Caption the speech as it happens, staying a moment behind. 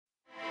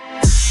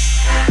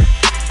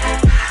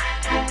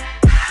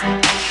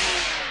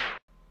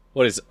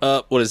What is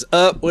up? What is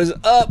up? What is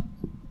up?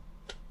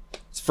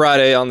 It's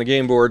Friday on the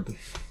game board.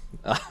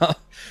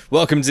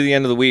 Welcome to the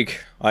end of the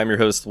week. I'm your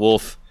host,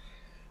 Wolf.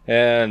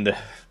 And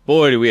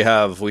boy, do we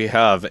have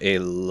a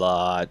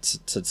lot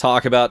to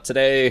talk about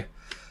today.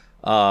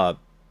 A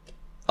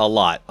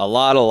lot.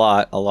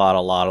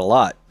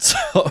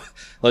 So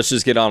let's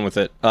just get on with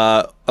it.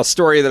 A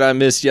story that I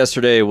missed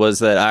yesterday was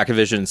that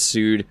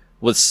Activision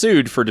was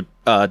sued for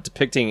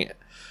depicting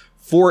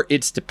for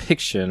its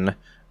depiction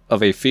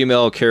of a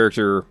female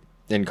character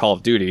in Call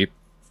of Duty.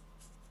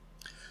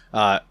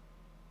 That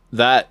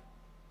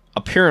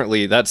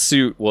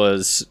suit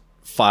was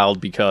filed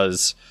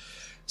because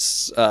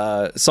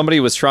somebody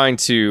was trying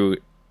to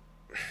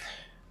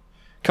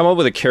come up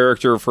with a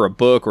character for a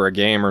book or a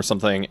game or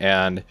something,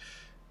 and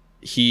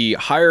he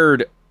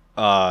hired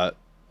a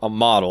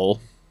model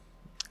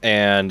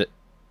and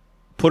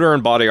put her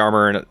in body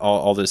armor and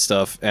all this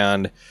stuff,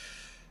 and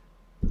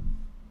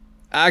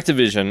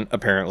Activision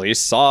apparently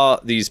saw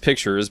these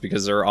pictures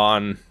because they're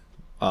on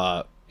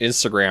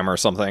Instagram or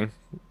something.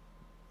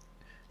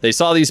 They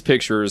saw these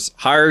pictures,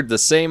 hired the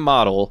same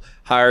model,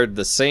 hired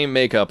the same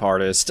makeup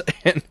artist,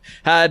 and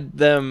had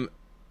the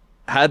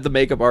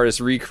makeup artist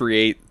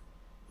recreate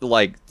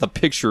like the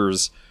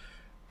pictures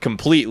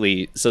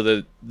completely so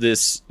that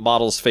this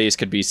model's face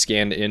could be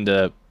scanned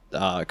into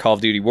Call of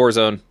Duty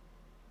Warzone.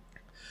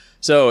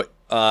 So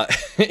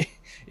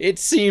it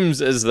seems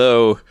as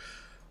though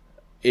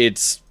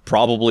it's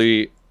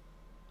probably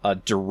a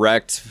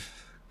direct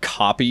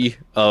copy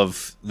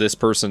of this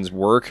person's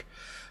work.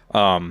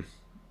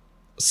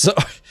 So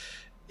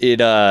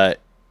the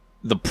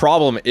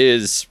problem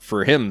is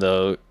for him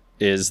though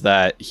is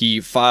that he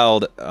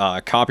filed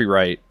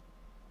copyright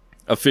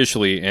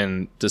officially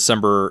in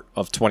December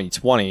of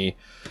 2020.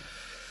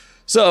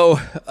 So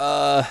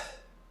I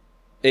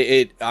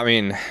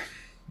mean,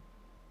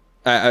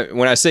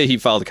 when I say he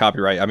filed the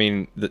copyright, I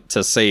mean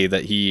to say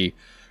that he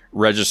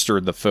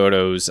registered the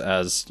photos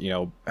as, you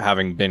know,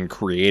 having been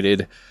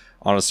created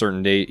on a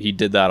certain date. He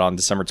did that on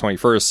December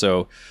 21st.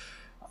 So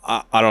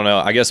I don't know.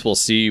 I guess we'll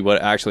see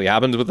what actually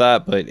happens with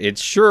that, but it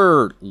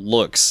sure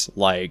looks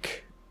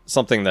like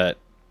something that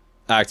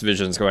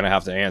Activision is going to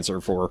have to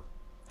answer for,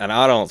 and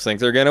I don't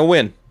think they're going to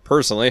win,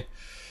 personally.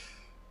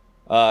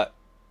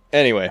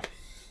 Anyway,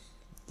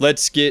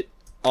 let's get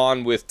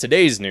on with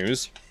today's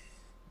news.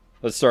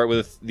 Let's start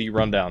with the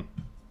rundown.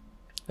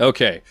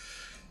 Okay,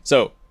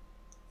 so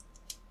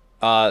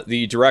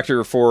the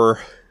director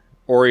for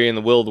Ori and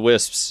the Will of the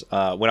Wisps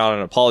went out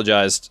and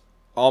apologized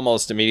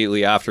almost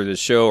immediately after the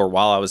show, or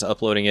while I was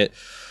uploading it.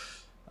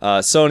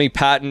 Sony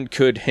patent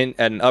could hint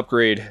at an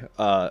upgraded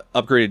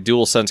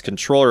DualSense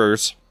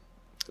controllers.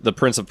 The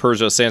Prince of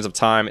Persia: Sands of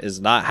Time is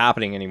not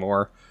happening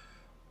anymore,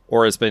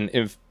 or it's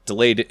been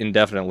delayed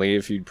indefinitely,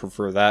 if you'd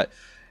prefer that.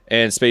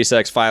 And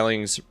SpaceX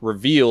filings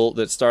reveal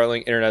that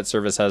Starlink internet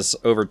service has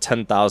over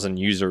 10,000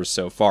 users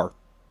so far.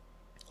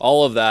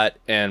 All of that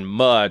and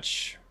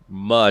much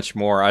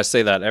more. I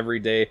say that every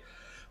day,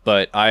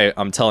 but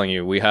I'm telling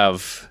you, we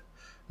have,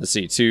 let's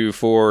see, 2,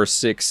 4,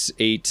 6,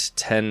 8,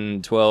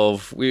 10,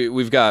 12.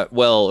 We've got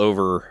well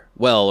over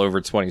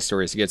 20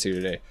 stories to get to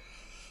today.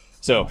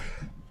 So,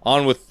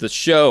 on with the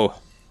show.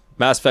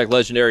 Mass Effect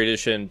Legendary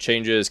Edition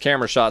changes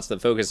camera shots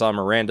that focus on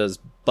Miranda's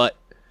butt.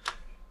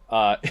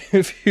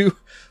 If you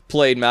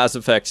played Mass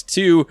Effect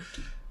 2,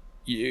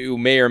 you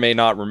may or may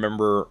not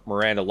remember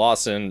Miranda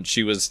Lawson.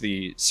 She was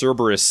the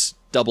Cerberus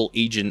double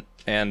agent,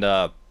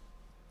 and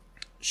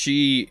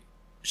she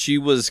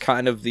was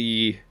kind of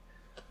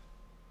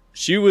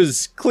she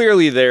was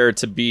clearly there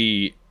to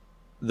be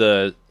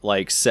the,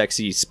 like,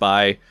 sexy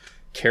spy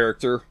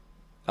character.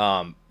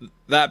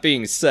 That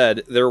being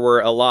said, there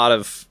were a lot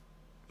of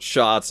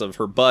shots of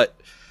her butt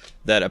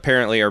that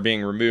apparently are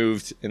being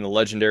removed in the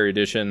Legendary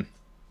Edition.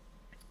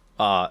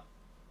 If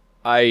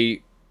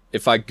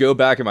I go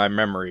back in my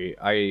memory,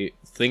 I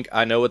think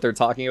I know what they're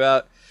talking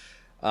about.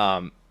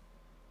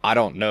 I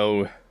don't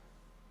know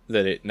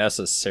that it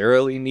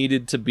necessarily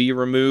needed to be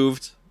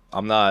removed.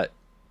 I'm not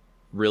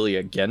really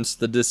against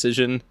the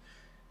decision.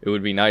 It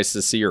would be nice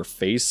to see her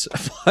face,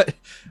 but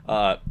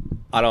I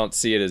don't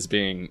see it as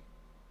being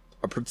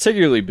a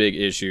particularly big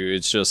issue.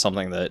 It's just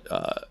something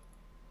that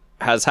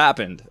has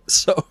happened.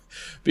 So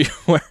be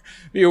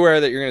aware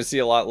that you're going to see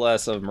a lot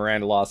less of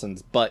Miranda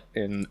Lawson's butt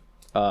in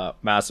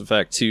Mass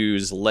Effect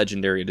 2's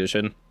Legendary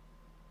Edition.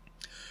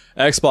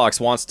 Xbox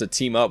wants to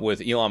team up with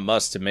Elon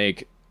Musk to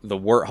make the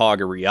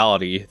Warthog a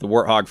reality, the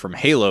Warthog from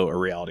Halo a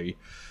reality.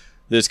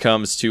 This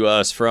comes to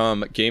us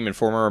from Game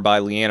Informer by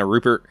Leanna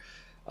Rupert.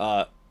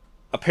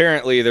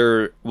 Apparently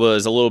there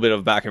was a little bit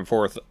of back and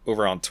forth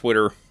over on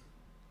Twitter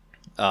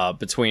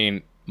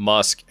between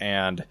Musk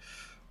and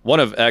one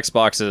of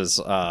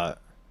Xbox's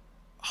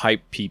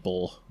hype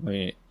people,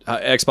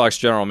 Xbox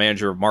general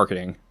manager of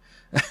marketing,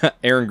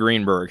 Aaron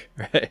Greenberg.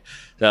 Right?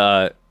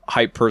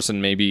 Hype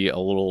person may be a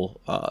little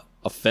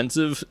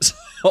offensive,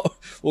 so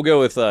we'll go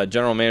with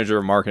general manager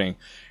of marketing.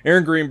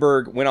 Aaron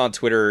Greenberg went on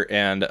Twitter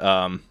and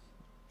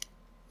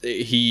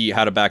he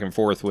had a back and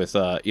forth with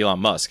Elon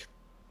Musk,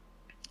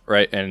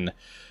 right? And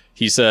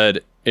he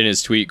said in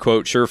his tweet,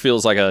 quote, "Sure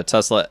feels like a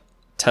Tesla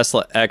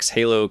X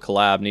Halo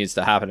collab needs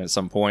to happen at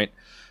some point.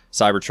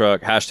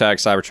 Cybertruck,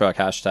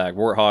 Cybertruck,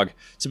 Warthog.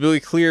 To be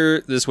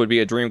clear, this would be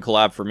a dream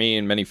collab for me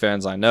and many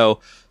fans I know.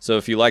 So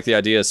if you like the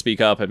idea,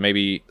 speak up and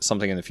maybe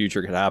something in the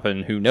future could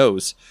happen. Who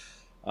knows?"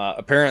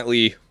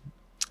 Apparently,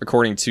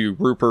 according to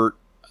Rupert,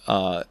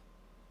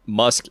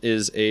 Musk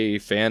is a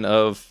fan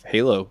of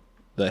Halo,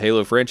 the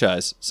Halo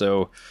franchise.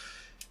 So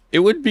it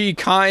would be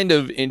kind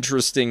of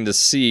interesting to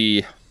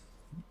see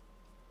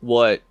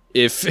what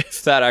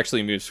if that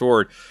actually moves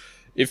forward.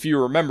 If you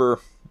remember,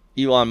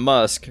 Elon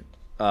Musk,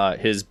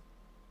 his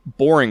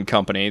Boring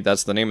Company,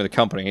 that's the name of the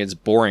company, it's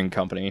Boring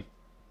Company.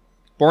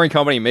 Boring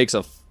Company makes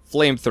a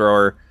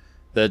flamethrower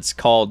that's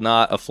called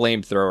not a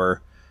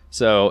flamethrower.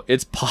 So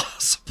it's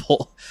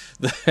possible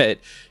that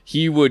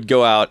he would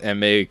go out and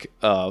make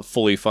a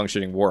fully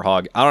functioning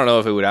Warthog. I don't know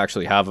if it would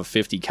actually have a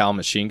 50 cal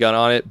machine gun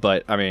on it,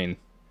 but I mean,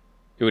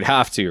 it would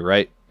have to,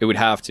 right? It would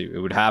have to. It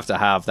would have to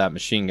have that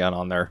machine gun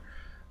on there.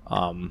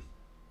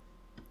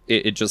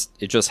 It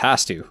just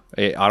has to.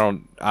 I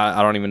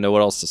don't even know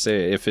what else to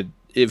say. If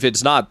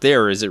it's not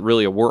there, is it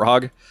really a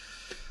Warthog?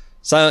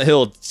 Silent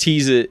Hill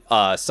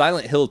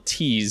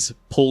tease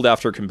pulled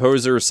after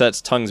composer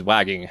sets tongues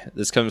wagging.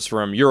 This comes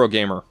from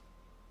Eurogamer.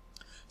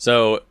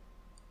 So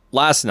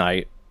last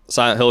night,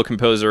 Silent Hill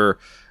composer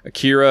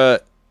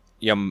Akira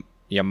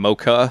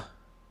Yamaoka,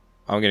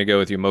 I'm going to go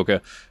with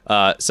Yamaoka,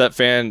 set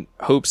fan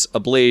hopes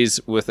ablaze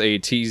with a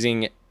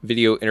teasing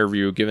video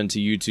interview given to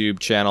YouTube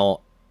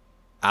channel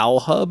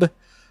OwlHub.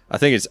 I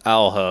think it's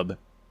OwlHub.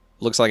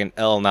 Looks like an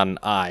L, not an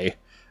I.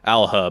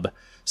 OwlHub.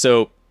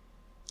 So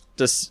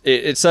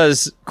it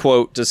says,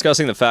 quote,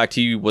 discussing the fact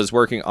he was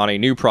working on a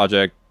new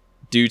project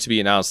due to be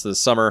announced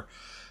this summer.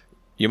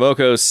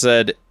 Yamaoka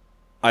said,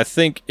 "I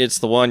think it's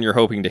the one you're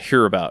hoping to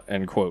hear about,"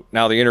 end quote.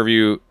 Now the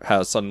interview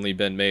has suddenly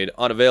been made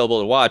unavailable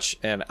to watch,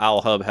 and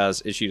OwlHub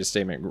has issued a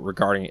statement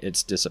regarding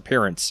its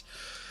disappearance.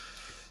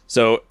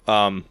 So,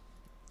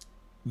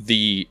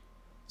 the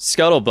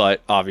scuttlebutt,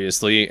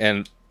 obviously,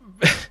 and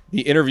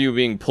the interview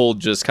being pulled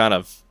just kind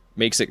of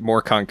makes it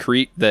more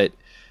concrete that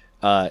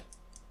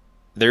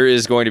there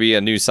is going to be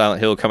a new Silent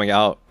Hill coming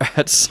out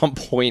at some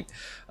point.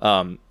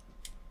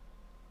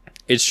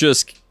 It's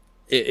just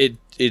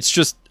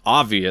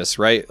obvious,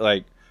 right?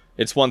 Like,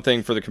 it's one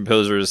thing for the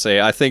composer to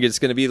say, "I think it's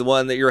going to be the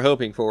one that you're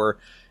hoping for."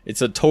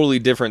 It's a totally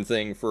different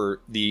thing for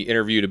the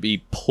interview to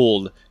be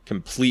pulled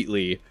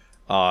completely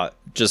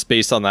just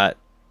based on that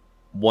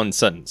one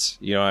sentence.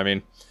 You know what I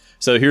mean?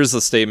 So here's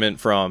the statement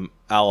from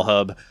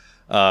OwlHub.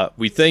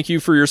 "We thank you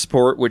for your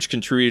support, which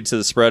contributed to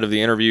the spread of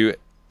the interview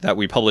that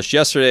we published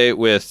yesterday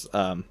with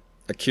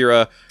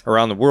Akira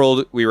around the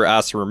world. We were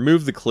asked to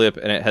remove the clip,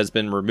 and it has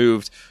been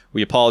removed.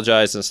 We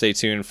apologize and stay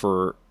tuned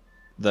for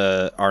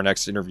our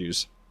next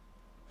interviews."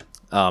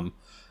 I'm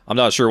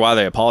not sure why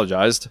they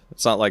apologized.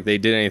 It's not like they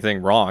did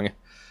anything wrong.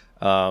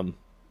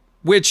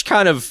 Which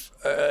kind of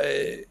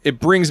it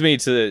brings me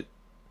to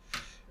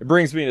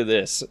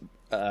this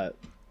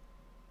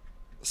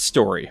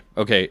story.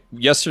 Okay,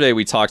 yesterday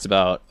we talked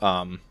about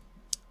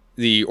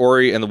the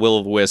Ori and the Will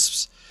of the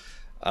Wisps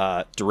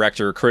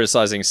director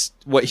criticizing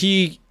what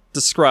he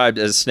described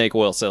as snake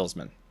oil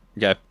salesman.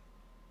 Okay,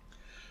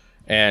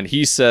 and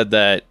he said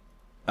that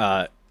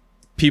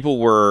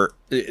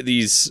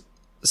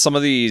some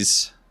of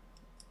these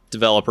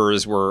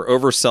developers were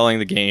overselling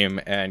the game,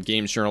 and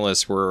games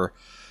journalists were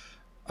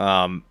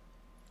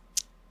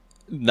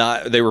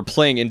they were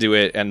playing into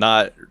it and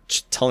not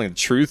telling the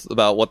truth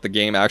about what the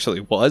game actually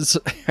was.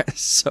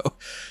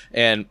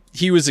 And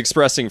he was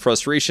expressing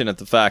frustration at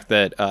the fact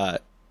that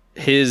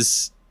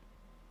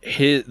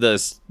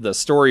the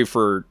story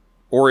for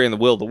Ori and the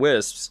Will of the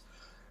Wisps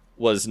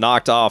was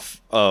knocked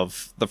off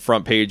of the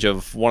front page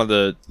of one of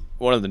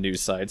the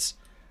news sites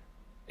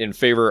in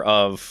favor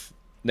of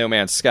No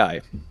Man's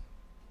Sky.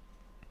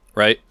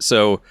 Right?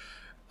 So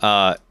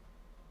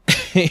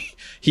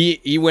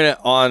he went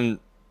on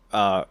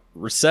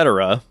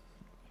Resetera.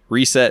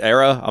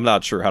 I'm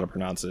not sure how to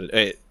pronounce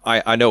it.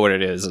 I know what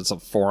it is. It's a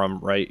forum,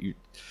 right?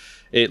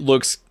 It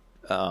looks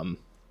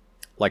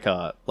like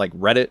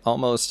Reddit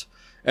almost.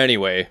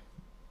 Anyway,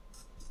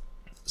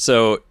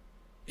 so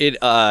it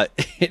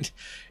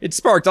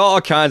sparked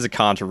all kinds of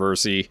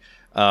controversy,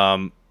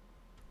 and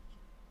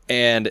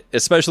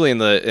especially in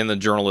the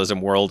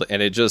journalism world.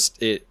 And it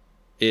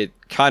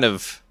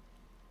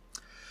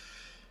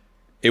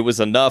was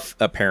enough,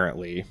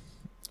 apparently,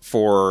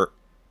 for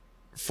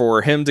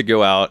him to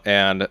go out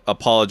and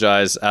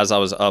apologize as I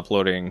was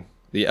uploading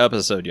the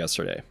episode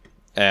yesterday.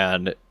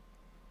 And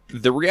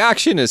the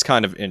reaction is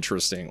kind of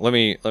interesting. Let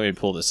me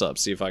pull this up,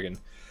 see if I can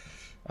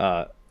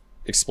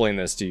explain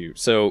this to you.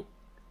 So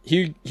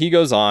he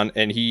goes on,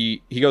 and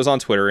he goes on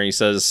Twitter, and he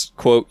says,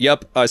 quote,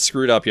 "Yep, I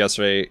screwed up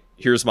yesterday.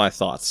 Here's my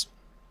thoughts."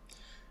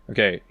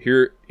 Okay,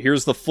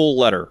 here's the full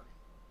letter.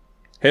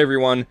 "Hey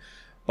everyone,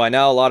 by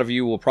now a lot of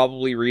you will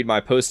probably read my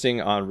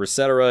posting on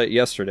Resetera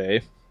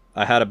yesterday.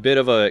 I had a bit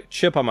of a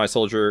chip on my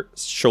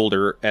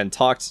shoulder and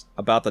talked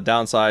about the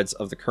downsides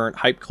of the current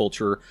hype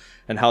culture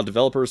and how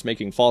developers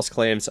making false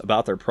claims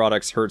about their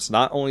products hurts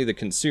not only the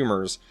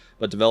consumers,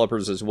 but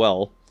developers as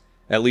well.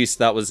 At least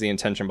that was the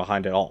intention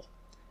behind it all.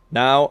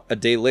 Now, a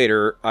day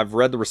later, I've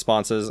read the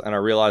responses and I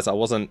realized I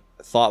wasn't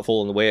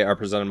thoughtful in the way I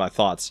presented my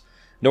thoughts,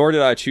 nor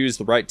did I choose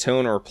the right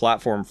tone or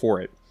platform for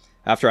it.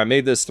 After I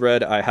made this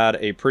thread, I had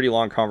a pretty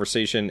long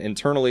conversation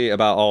internally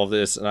about all of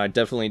this, and I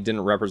definitely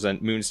didn't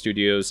represent Moon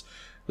Studios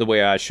the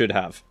way I should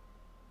have.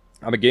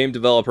 I'm a game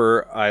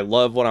developer, I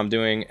love what I'm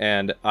doing,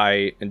 and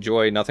I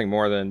enjoy nothing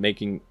more than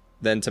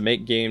to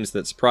make games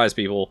that surprise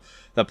people,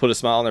 that put a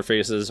smile on their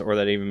faces, or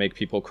that even make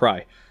people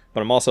cry.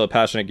 But I'm also a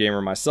passionate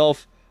gamer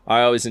myself.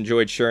 I always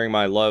enjoyed sharing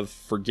my love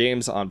for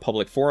games on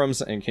public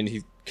forums and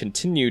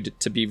continued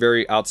to be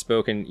very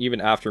outspoken even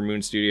after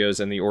Moon Studios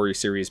and the Ori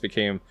series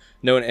became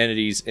known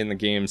entities in the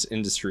games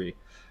industry.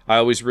 I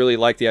always really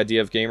liked the idea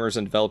of gamers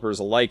and developers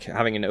alike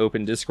having an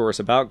open discourse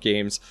about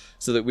games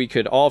so that we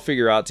could all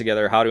figure out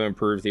together how to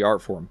improve the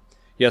art form.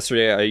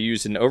 Yesterday, I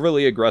used an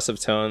overly aggressive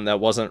tone that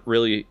wasn't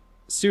really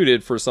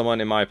suited for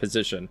someone in my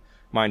position.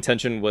 My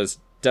intention was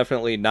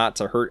definitely not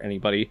to hurt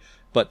anybody,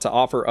 but to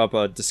offer up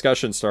a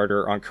discussion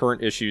starter on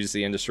current issues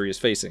the industry is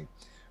facing.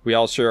 We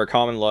all share a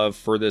common love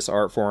for this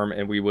art form,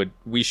 and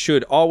we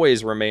should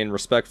always remain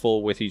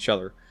respectful with each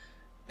other.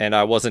 And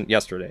I wasn't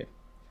yesterday.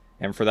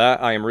 And for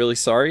that, I am really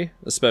sorry,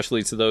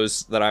 especially to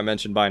those that I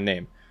mentioned by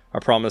name. I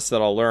promise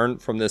that I'll learn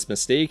from this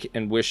mistake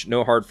and wish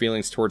no hard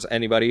feelings towards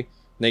anybody.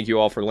 Thank you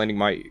all for lending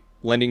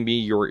me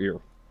your ear.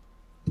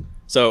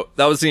 So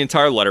that was the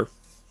entire letter.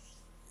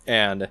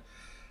 And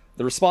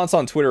the response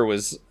on Twitter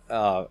was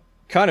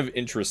kind of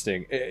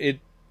interesting.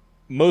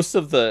 Most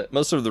of the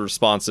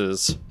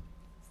responses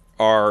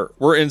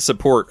were in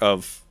support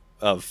of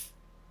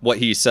what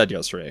he said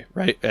yesterday,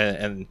 right?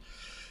 And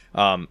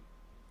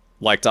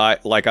like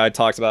I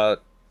talked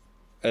about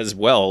as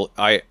well,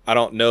 I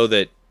don't know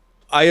that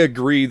I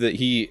agree that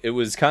it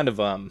was kind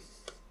of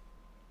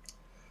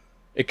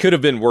it could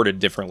have been worded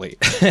differently,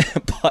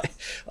 but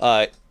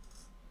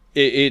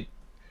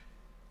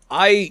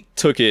I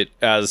took it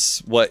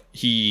as what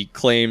he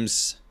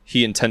claims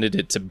he intended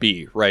it to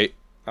be, right?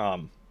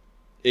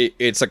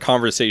 It's a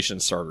conversation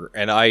starter,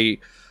 and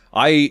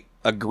I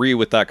agree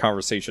with that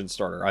conversation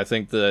starter. I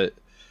think the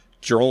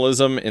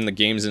journalism in the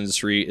games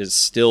industry is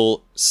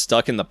still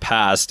stuck in the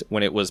past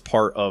when it was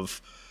part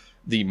of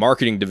the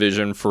marketing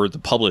division for the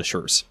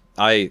publishers.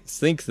 I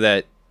think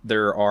that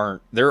there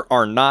are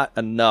not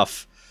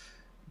enough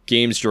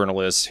games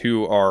journalists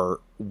who are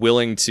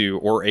willing to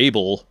or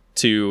able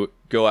to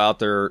go out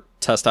there,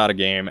 test out a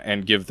game,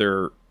 and give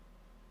their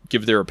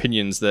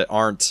opinions that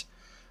aren't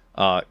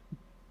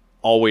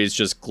always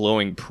just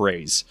glowing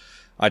praise.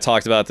 I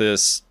talked about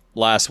this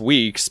last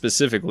week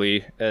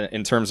specifically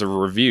in terms of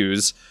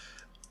reviews.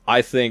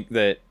 I think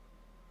that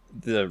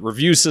the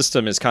review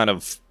system is kind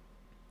of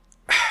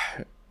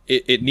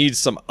it needs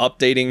some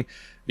updating,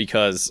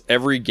 because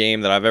every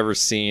game that I've ever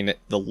seen,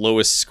 the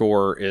lowest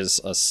score is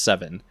a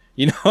 7.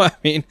 You know what I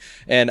mean?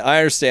 And I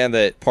understand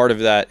that part of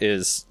that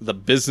is the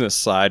business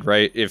side,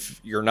 right? If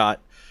you're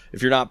not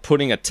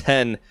putting a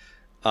 10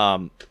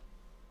 on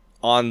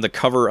the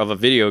cover of a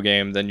video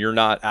game, then you're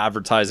not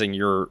advertising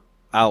your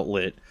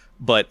outlet.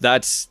 But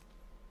that's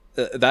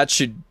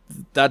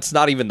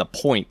not even the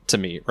point to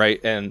me, right?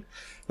 And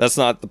that's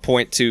not the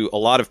point to a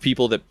lot of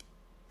people that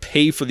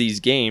pay for these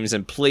games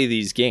and play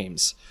these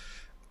games.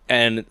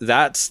 And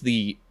that's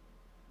the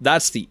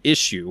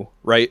issue,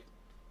 right?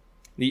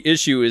 The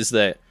issue is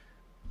that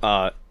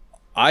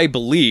I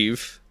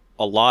believe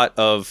a lot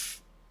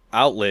of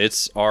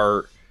outlets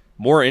are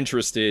more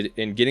interested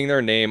in getting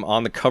their name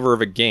on the cover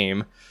of a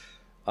game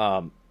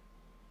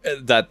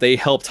that they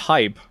helped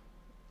hype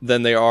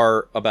than they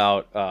are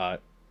about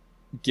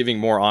giving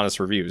more honest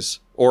reviews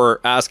or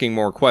asking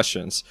more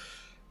questions.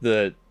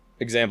 The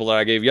example that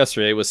I gave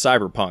yesterday was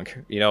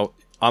Cyberpunk. You know,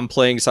 I'm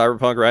playing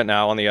Cyberpunk right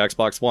now on the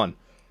Xbox One.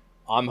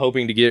 I'm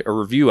hoping to get a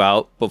review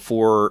out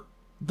before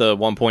the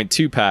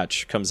 1.2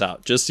 patch comes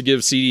out, just to give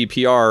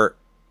CDPR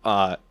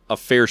a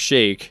fair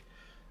shake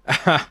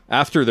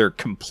after their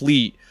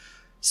complete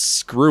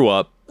screw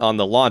up on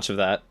the launch of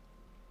that.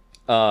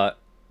 But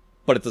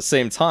at the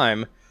same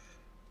time,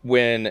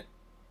 when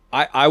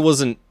I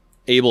wasn't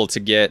able to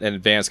get an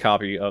advanced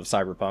copy of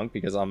Cyberpunk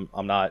because I'm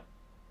not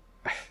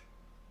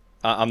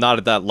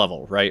at that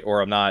level, right?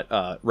 Or I'm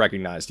not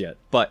recognized yet.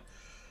 But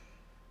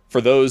for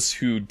those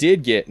who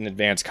did get an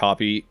advanced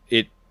copy,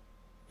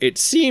 it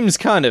seems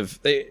kind of...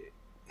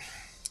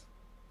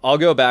 I'll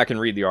go back and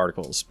read the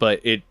articles, but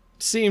it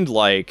seemed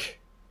like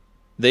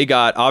they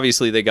got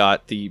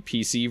the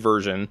PC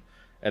version,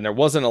 and there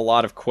wasn't a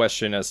lot of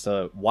question as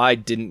to why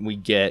didn't we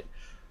get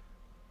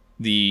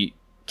the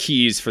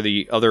keys for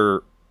the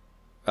other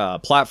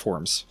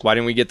platforms. Why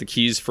didn't we get the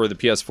keys for the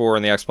PS4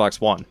 and the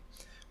Xbox One?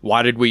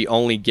 Why did we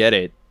only get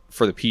it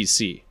for the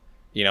PC?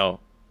 You know,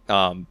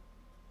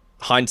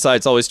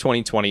 hindsight's always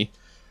 20/20.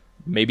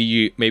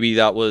 Maybe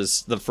that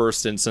was the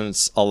first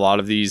instance a lot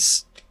of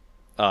these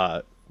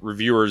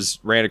reviewers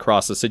ran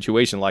across a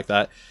situation like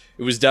that.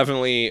 It was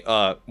definitely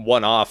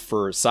one-off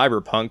for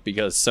Cyberpunk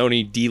because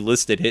Sony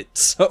delisted it,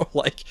 so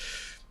like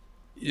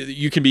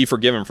you can be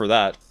forgiven for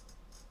that.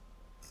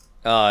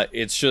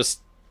 It's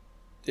just,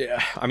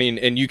 yeah, I mean,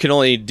 and you can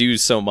only do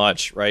so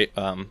much, right?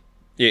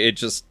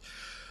 There's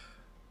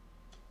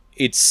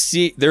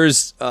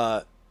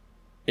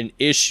an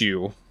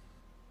issue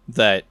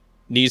that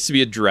needs to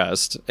be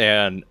addressed,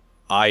 and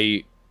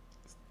I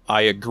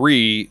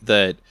agree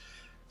that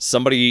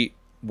somebody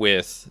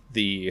with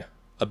the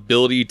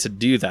ability to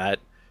do that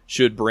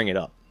should bring it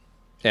up,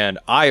 and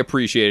I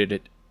appreciated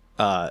it.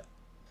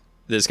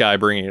 This guy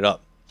bringing it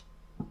up.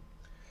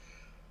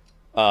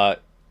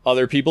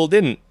 Other people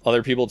didn't.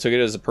 Other people took it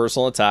as a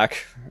personal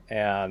attack,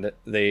 and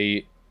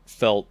they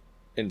felt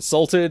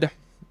insulted,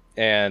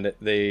 and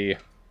they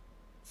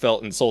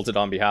felt insulted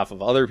on behalf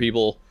of other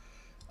people.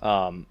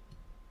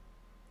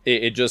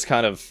 It just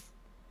kind of,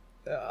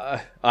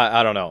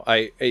 I don't know.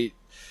 I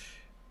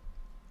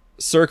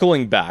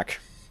circling back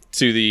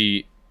to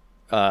the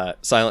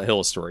Silent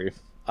Hill story.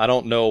 I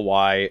don't know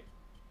why,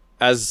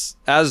 as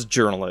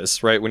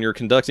journalists, right? When you're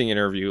conducting an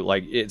interview,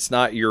 like, it's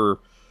not your,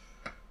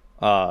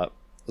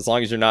 as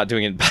long as you're not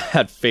doing it in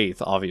bad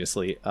faith,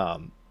 obviously.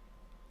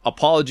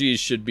 Apologies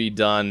should be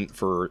done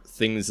for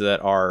things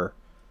that are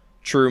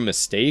true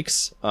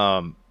mistakes.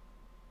 I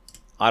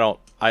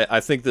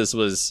think this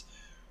was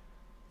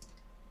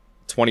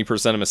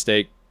 20% a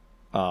mistake.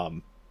 I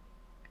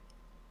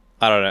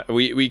don't know.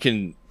 We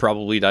can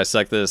probably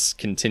dissect this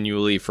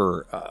continually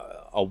for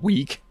a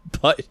week,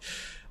 but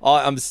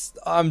I'm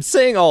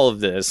saying all of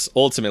this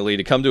ultimately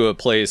to come to a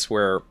place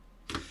where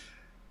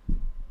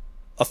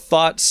a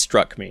thought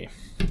struck me.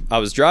 I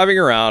was driving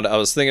around, I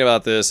was thinking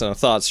about this, and a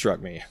thought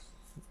struck me.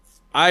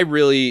 I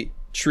really,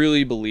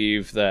 truly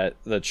believe that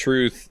the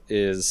truth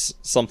is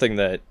something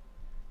that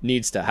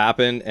needs to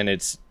happen, and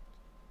it's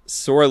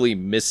sorely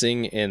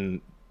missing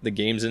in the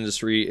games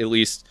industry, at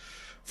least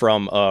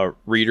from a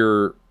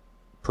reader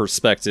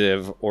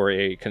perspective or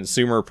a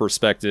consumer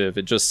perspective.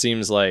 It just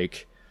seems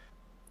like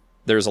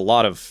there's a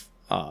lot of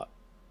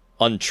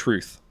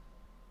untruth,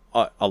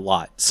 a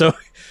lot. So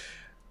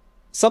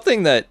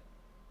something that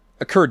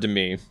occurred to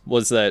me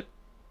was that,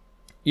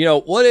 you know,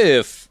 what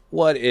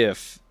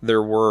if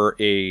there were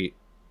a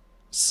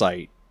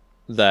site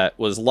that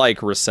was like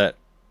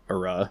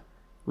Resetera,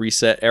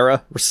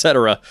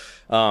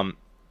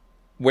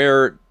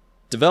 where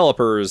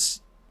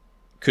developers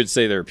could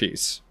say their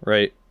piece,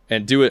 right?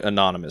 And do it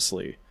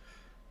anonymously.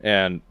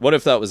 And what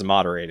if that was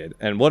moderated?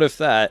 And what if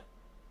that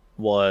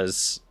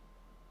was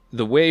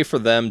the way for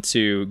them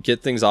to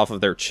get things off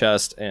of their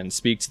chest and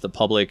speak to the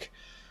public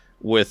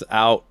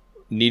without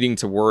needing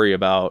to worry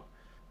about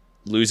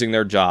losing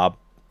their job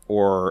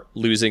or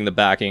losing the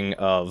backing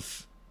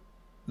of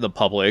the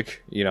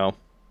public, you know?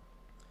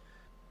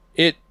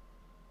 It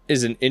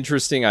is an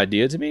interesting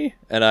idea to me,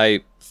 and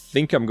I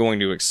think I'm going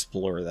to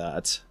explore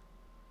that.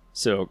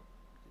 So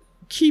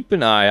keep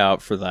an eye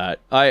out for that.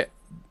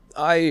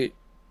 I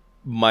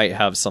might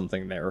have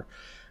something there.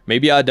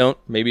 Maybe I don't.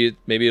 Maybe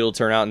it'll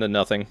turn out into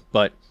nothing.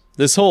 But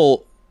this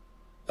whole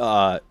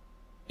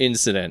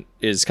incident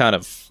is kind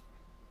of,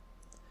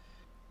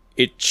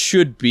 it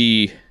should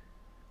be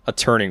a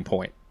turning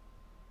point,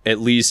 at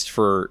least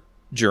for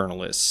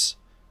journalists,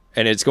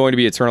 and it's going to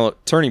be a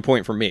turning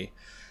point for me.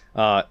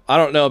 I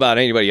don't know about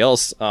anybody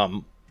else.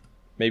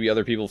 Maybe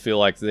other people feel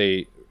like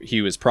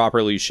he was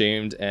properly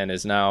shamed and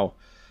is now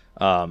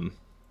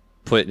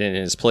put in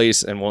his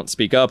place and won't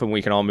speak up, and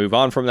we can all move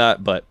on from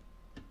that. But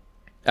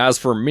as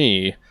for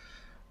me,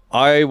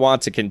 I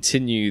want to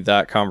continue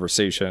that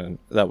conversation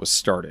that was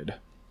started.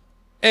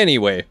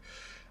 Anyway,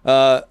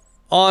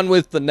 on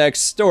with the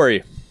next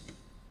story.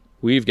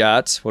 We've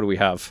got, what do we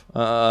have?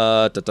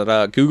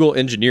 Google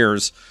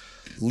engineers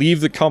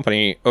leave the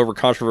company over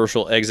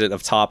controversial exit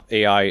of top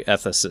AI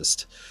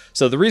ethicist.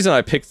 So the reason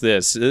I picked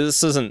this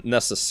isn't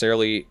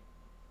necessarily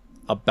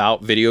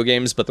about video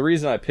games, but the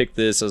reason I picked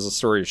this as a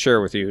story to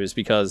share with you is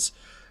because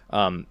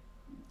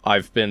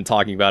I've been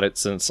talking about it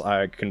since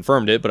I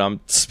confirmed it, but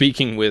I'm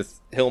speaking with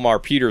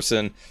Hilmar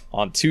Peterson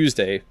on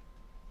Tuesday,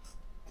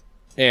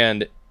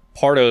 and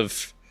part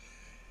of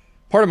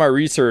my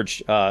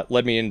research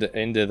led me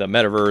into the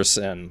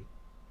metaverse, and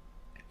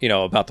you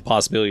know, about the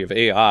possibility of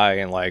AI,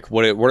 and like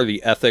what are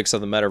the ethics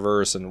of the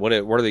metaverse, and what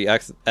are the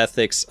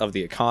ethics of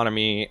the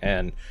economy,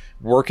 and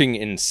working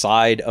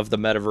inside of the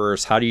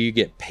metaverse. How do you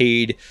get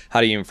paid?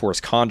 How do you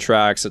enforce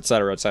contracts, et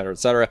cetera, et cetera, et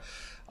cetera.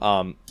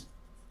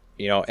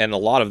 You know, and a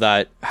lot of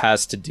that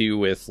has to do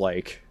with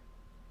like,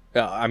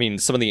 I mean,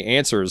 some of the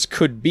answers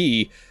could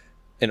be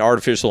an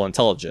artificial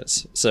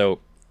intelligence. So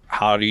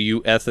how do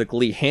you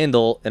ethically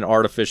handle an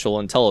artificial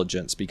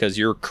intelligence? Because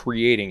you're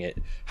creating it.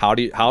 How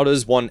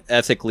does one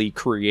ethically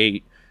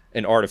create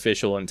an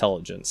artificial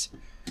intelligence?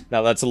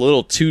 Now, that's a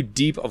little too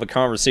deep of a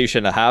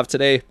conversation to have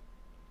today,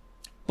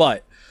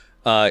 but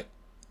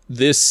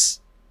this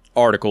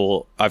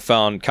article I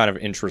found kind of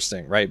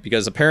interesting, right?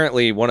 Because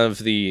apparently one of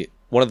the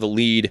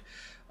lead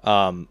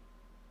AI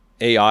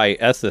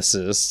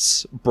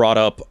ethicists brought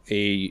up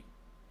a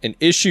an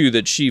issue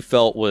that she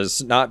felt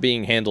was not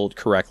being handled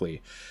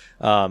correctly.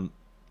 Let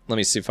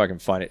me see if I can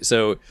find it.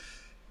 So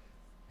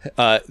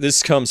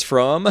this comes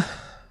from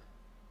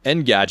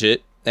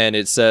Engadget, and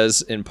it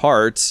says in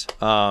part,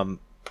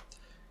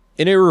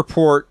 in a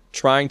report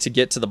trying to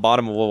get to the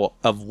bottom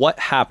of what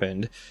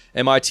happened,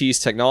 MIT's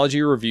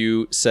technology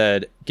review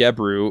said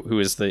Gebru, who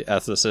is the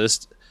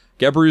ethicist,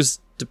 Gebru's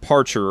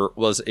departure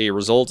was a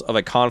result of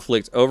a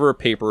conflict over a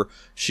paper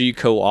she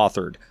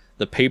co-authored.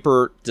 The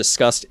paper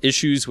discussed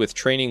issues with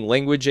training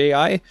language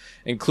AI,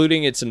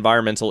 including its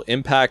environmental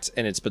impact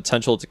and its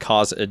potential to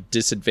cause a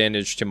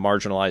disadvantage to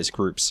marginalized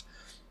groups.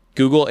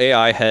 Google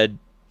AI head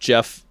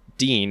Jeff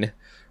Dean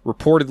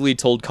reportedly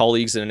told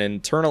colleagues in an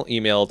internal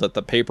email that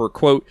the paper,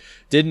 quote,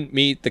 didn't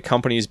meet the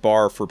company's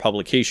bar for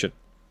publication.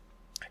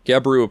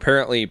 Gebru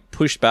apparently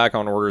pushed back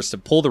on orders to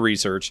pull the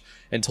research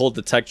and told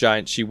the tech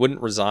giant she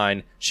would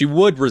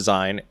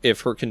resign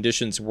if her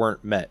conditions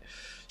weren't met.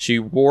 She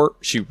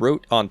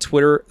wrote on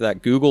Twitter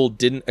that Google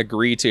didn't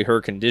agree to her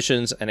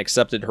conditions and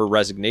accepted her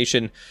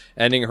resignation,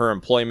 ending her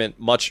employment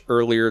much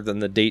earlier than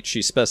the date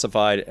she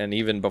specified and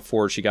even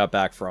before she got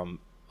back from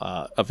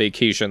a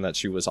vacation that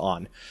she was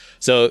on.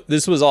 So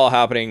this was all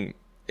happening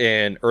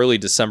in early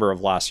December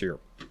of last year.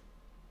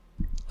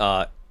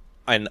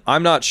 And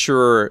I'm not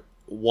sure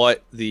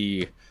what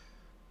the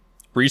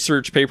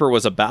research paper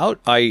was about.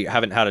 I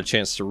haven't had a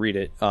chance to read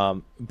it.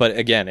 But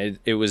again,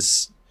 it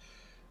was,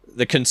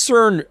 the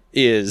concern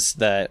is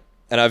that,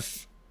 and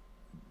I've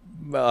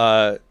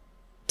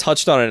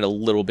touched on it a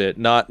little bit,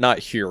 not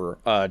here,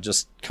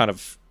 just kind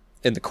of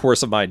in the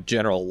course of my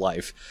general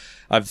life.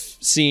 I've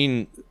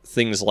seen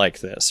things like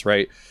this,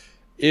 right?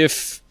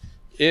 If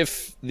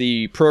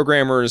the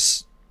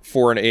programmers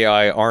for an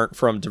AI aren't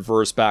from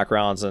diverse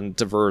backgrounds and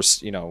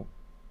diverse,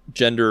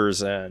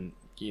 genders and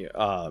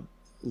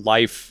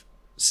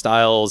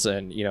lifestyles,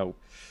 and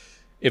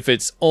if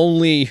it's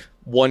only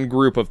one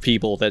group of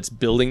people that's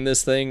building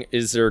this thing,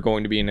 is there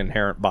going to be an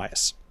inherent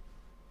bias?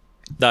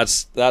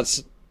 That's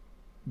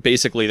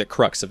basically the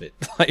crux of it.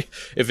 Like,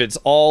 if it's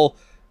all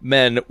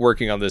men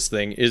working on this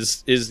thing,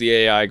 is the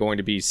AI going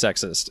to be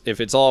sexist? If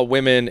it's all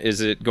women,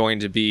 is it going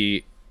to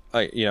be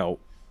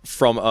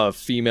from a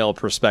female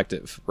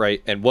perspective,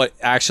 right? And what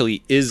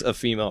actually is a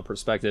female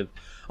perspective?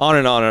 On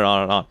and on and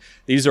on and on.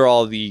 These are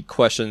all the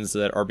questions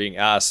that are being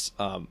asked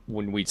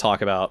when we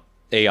talk about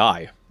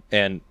AI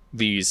and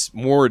these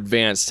more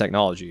advanced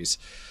technologies.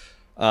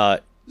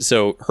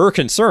 So her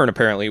concern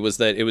apparently was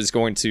that it was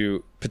going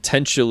to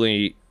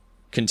potentially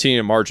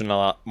continue to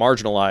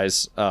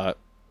marginalize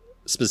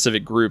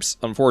specific groups.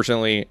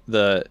 Unfortunately,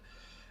 the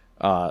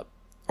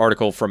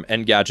article from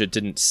Engadget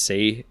didn't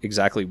say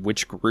exactly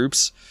which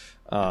groups,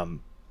 and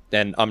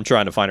I'm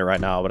trying to find it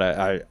right now, but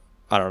I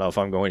don't know if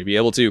I'm going to be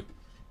able to.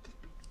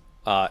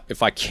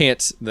 If I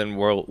can't, then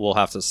we'll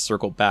have to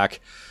circle back.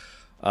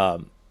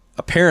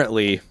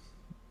 Apparently,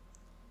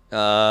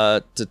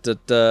 so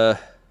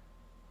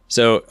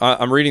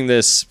I'm reading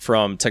this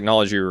from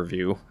Technology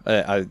Review.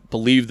 I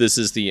believe this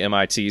is the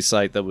MIT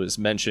site that was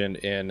mentioned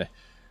in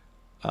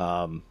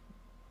the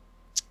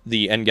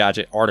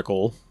Engadget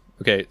article.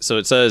 Okay, so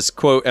it says,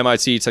 quote,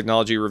 MIT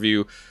Technology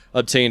Review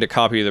obtained a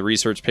copy of the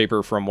research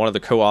paper from one of the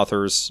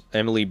co-authors,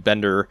 Emily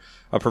Bender,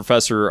 a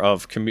professor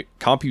of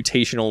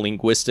computational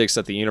linguistics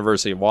at the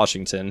University of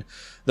Washington.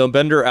 Though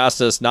Bender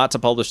asked us not to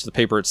publish the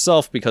paper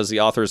itself because the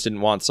authors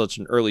didn't want such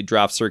an early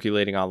draft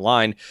circulating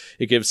online,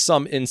 it gives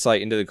some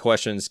insight into the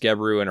questions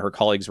Gebru and her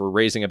colleagues were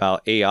raising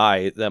about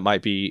AI that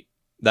might be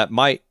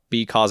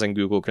causing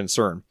Google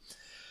concern.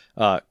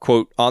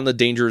 Quote, on the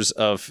dangers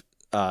of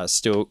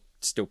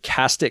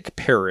stochastic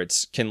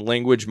parrots, can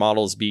language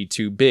models be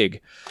too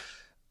big?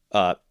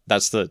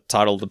 That's the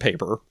title of the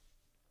paper.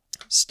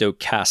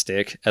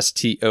 Stochastic,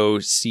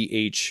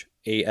 Stochastic.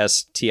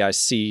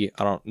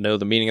 I don't know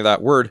the meaning of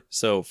that word,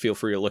 so feel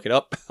free to look it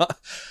up.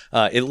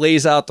 It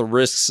lays out the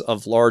risks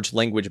of large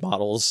language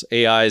models,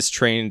 AIs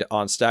trained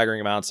on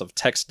staggering amounts of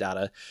text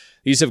data.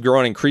 These have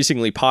grown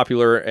increasingly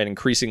popular and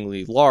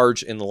increasingly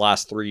large in the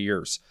last 3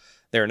 years.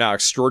 They are now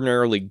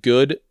extraordinarily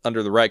good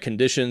under the right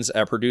conditions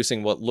at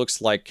producing what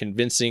looks like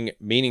convincing,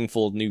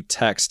 meaningful new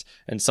text,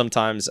 and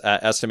sometimes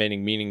at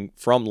estimating meaning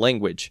from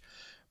language.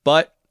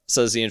 But,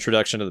 says the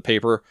introduction to the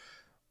paper,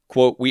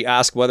 quote, we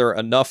ask whether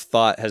enough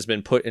thought has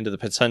been put into the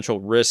potential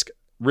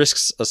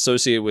risks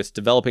associated with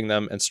developing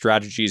them and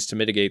strategies to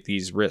mitigate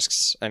these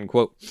risks, end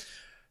quote.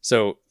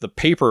 So the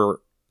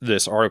paper,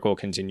 this article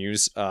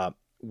continues,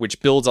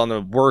 which builds on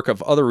the work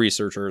of other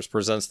researchers,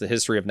 presents the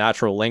history of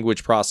natural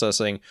language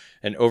processing,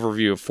 an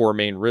overview of 4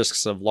 main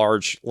risks of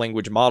large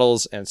language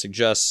models, and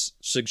suggests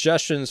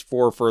suggestions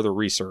for further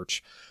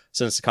research.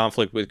 Since the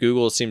conflict with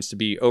Google seems to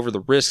be over the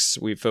risks,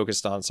 we've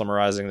focused on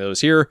summarizing those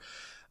here.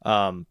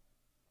 A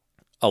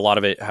lot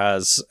of it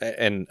has,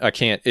 and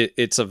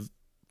it's a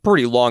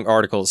pretty long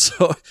article,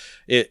 so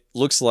it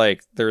looks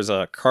like there's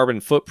a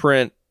carbon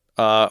footprint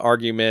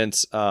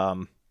argument,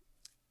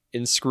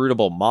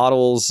 inscrutable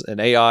models. An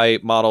AI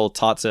model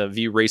taught to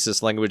view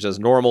racist language as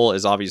normal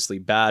is obviously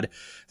bad.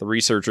 The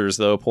researchers,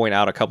 though, point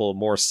out a couple of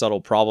more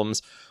subtle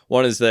problems.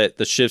 One is that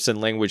the shifts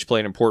in language play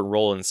an important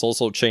role in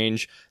social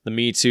change. The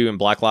Me Too and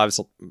Black Lives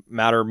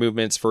Matter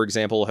movements, for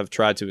example, have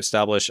tried to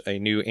establish a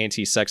new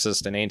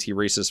anti-sexist and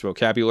anti-racist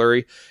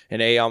vocabulary. An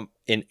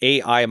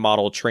AI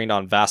model trained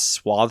on vast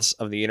swaths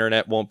of the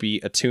internet won't be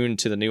attuned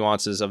to the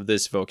nuances of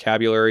this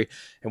vocabulary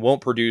and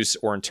won't produce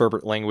or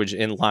interpret language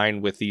in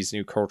line with these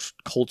new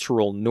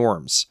cultural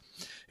norms.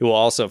 It will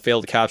also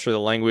fail to capture the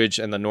language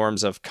and the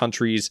norms of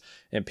countries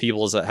and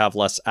peoples that have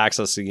less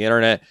access to the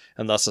internet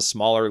and thus a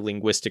smaller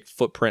linguistic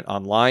footprint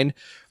online.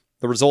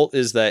 The result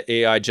is that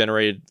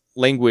AI-generated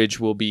language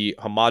will be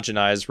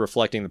homogenized,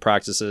 reflecting the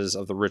practices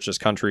of the richest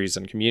countries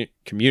and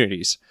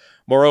communities.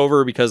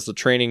 Moreover, because the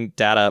training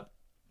data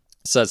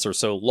sets are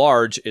so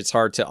large, it's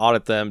hard to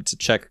audit them to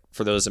check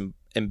for those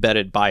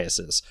embedded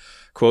biases.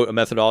 Quote, a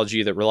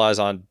methodology that relies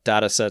on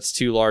data sets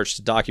too large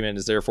to document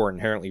is therefore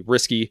inherently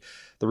risky.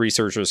 The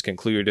researchers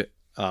conclude,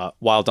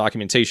 while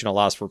documentation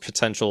allows for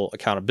potential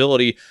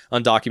accountability,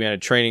 undocumented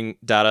training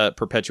data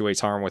perpetuates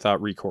harm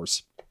without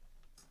recourse.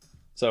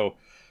 So,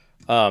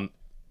 a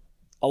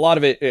lot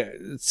of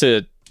it,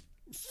 to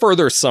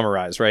further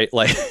summarize, right?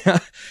 Like,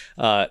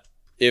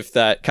 if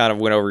that kind of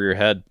went over your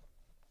head,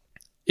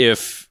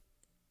 if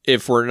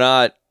we're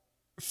not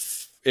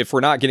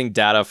getting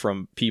data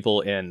from people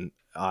in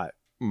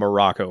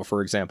Morocco,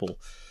 for example,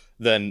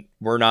 then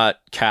we're not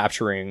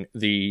capturing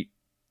the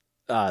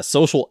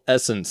social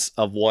essence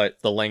of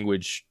what the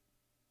language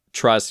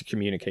tries to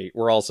communicate.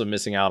 We're also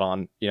missing out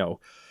on,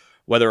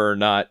 whether or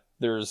not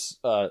there's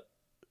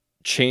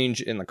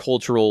change in the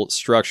cultural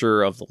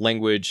structure of the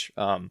language.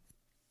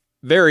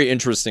 Very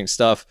interesting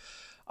stuff.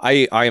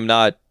 I am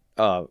not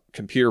a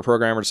computer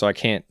programmer, so I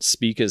can't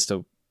speak as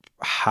to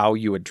how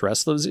you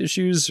address those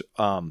issues.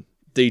 I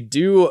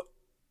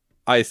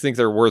think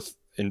they're worth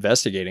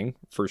investigating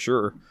for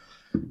sure.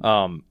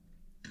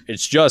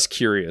 It's just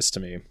curious to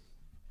me.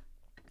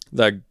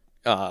 The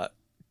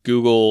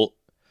Google,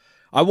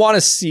 I want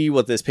to see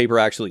what this paper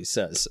actually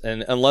says,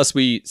 and unless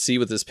we see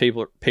what this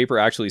paper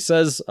actually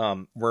says,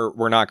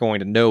 we're not going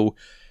to know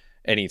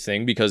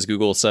anything, because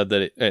Google said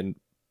that and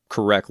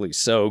correctly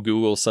so,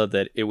 Google said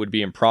that it would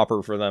be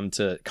improper for them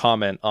to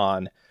comment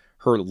on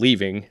her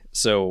leaving.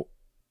 So,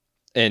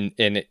 and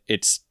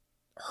it's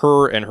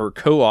her and her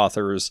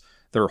co-authors,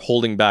 they're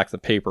holding back the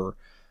paper.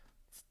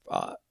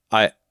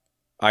 I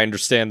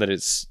understand that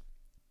it's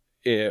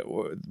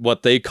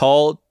what they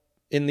call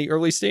in the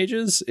early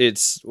stages.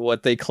 It's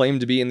what they claim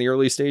to be in the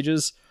early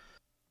stages.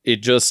 It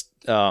just,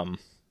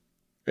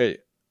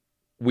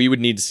 we would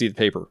need to see the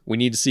paper. We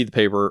need to see the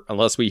paper.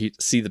 Unless we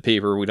see the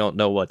paper, we don't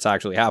know what's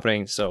actually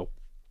happening. So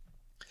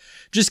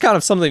just kind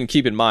of something to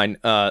keep in mind.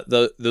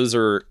 Those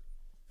are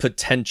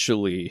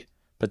potentially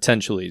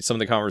some of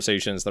the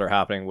conversations that are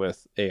happening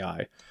with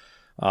AI.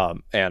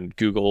 And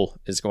Google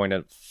is going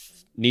to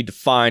need to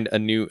find a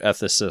new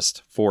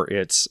ethicist for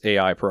its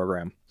AI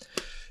program.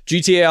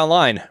 GTA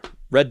Online,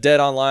 GTA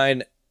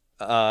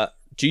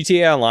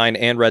Online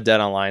and Red Dead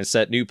Online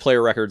set new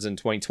player records in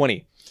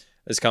 2020.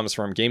 This comes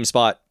from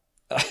GameSpot.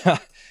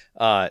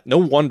 No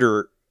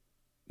wonder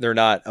they're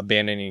not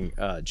abandoning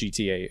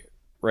GTA,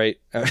 right?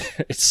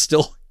 It's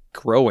still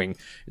growing.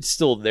 It's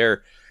still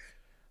there.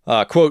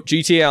 Quote,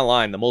 GTA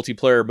Online, the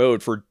multiplayer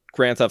mode for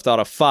Grand Theft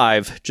Auto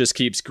 5 just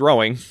keeps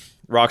growing.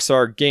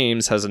 Rockstar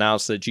Games has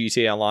announced that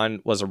GTA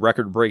Online was a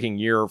record-breaking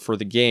year for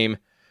the game,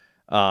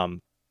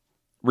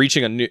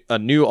 reaching a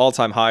new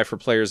all-time high for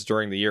players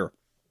during the year.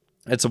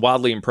 It's a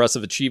wildly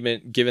impressive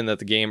achievement given that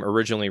the game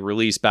originally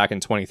released back in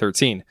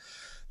 2013.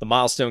 The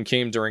milestone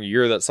came during a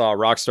year that saw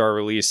Rockstar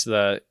release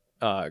the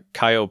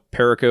Cayo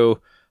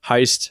Perico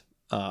heist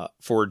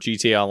for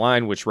GTA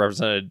Online, which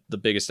represented the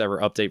biggest ever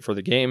update for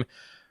the game.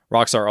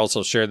 Rockstar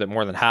also shared that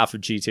more than half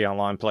of GTA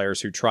Online players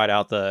who tried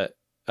out the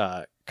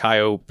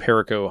Cayo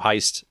Perico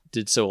heist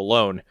did so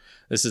alone.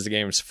 This is the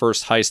game's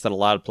first heist that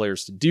allowed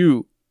players to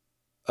do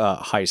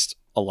heist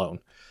alone.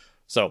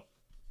 So,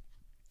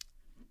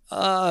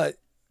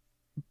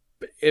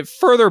 it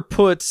further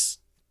puts,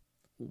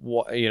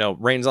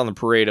 reins on the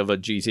parade of a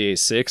GTA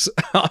 6.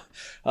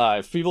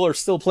 If people are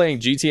still playing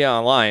GTA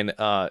Online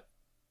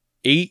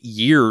 8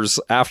 years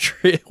after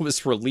it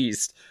was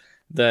released,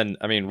 then,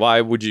 I mean,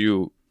 why would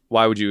you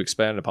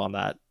expand upon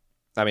that?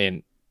 I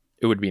mean,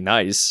 it would be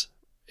nice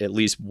at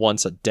least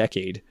once a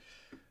decade.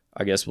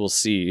 I guess we'll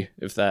see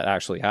if that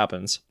actually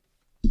happens.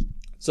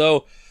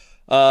 So,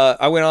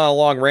 I went on a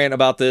long rant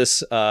about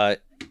this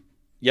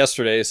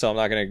yesterday, so I'm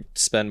not going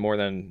to spend more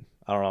than,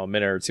 a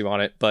minute or two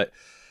on it, but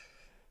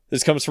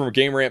this comes from a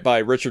Game Rant by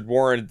Richard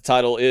Warren. The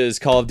title is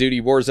Call of Duty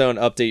Warzone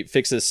Update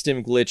Fixes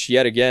Stim Glitch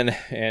Yet Again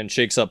and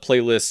Shakes Up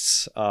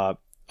Playlists.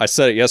 I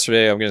said it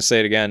yesterday. I'm going to say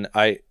it again.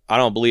 I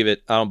don't believe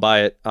it. I don't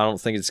buy it. I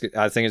think it's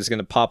going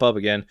to pop up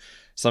again.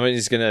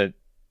 Somebody's going to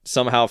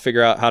somehow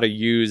figure out how to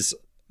use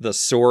the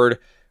sword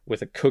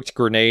with a cooked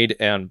grenade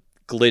and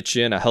glitch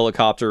in a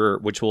helicopter,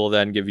 which will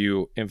then give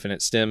you infinite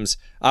stims.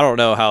 I don't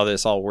know how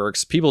this all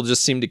works. People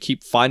just seem to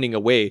keep finding a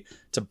way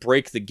to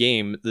break the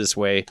game this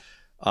way.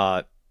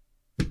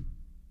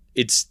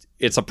 It's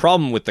a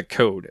problem with the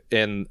code,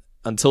 and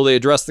until they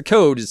address the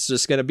code, it's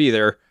just going to be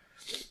there.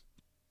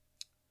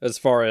 as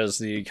far as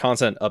the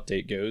content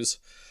update goes.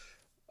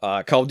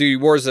 Call of Duty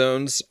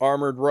Warzone's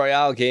Armored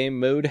Royale game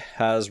mode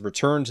has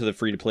returned to the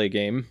free-to-play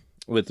game,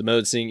 with the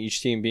mode seeing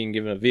each team being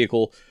given a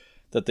vehicle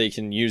that they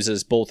can use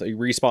as both a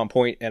respawn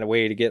point and a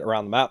way to get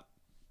around the map.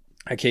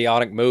 A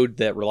chaotic mode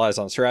that relies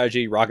on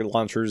strategy, rocket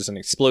launchers, and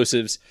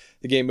explosives.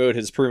 The game mode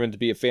has proven to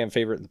be a fan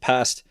favorite in the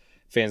past.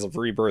 Fans of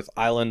Rebirth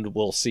Island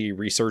will see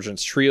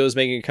Resurgence Trios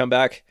making a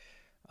comeback.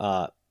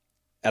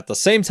 At the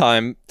same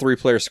time,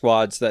 3-player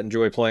squads that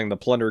enjoy playing the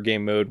Plunder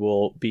game mode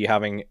will be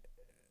having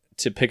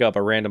to pick up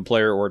a random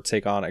player or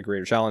take on a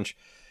greater challenge.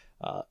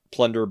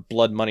 Plunder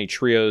Blood Money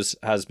Trios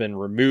has been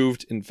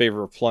removed in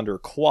favor of Plunder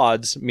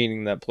Quads,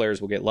 meaning that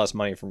players will get less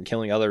money from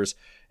killing others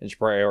and should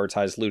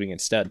prioritize looting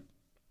instead.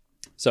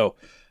 So,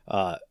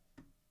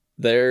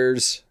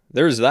 there's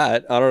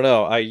that. I don't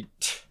know.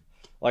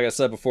 Like I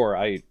said before,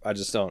 I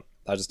just don't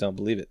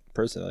believe it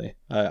personally.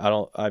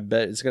 I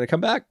bet it's gonna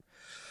come back.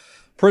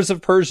 Prince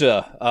of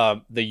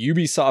Persia, the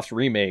Ubisoft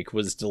remake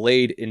was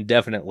delayed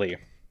indefinitely.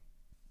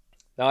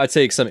 Now I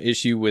take some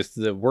issue with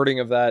the wording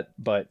of that,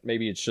 but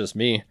maybe it's just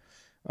me.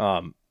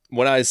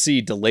 When I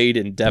see delayed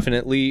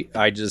indefinitely,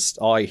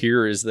 all I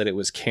hear is that it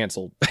was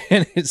canceled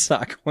and it's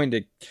not going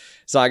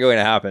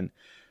to happen.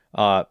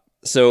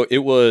 So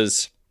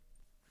this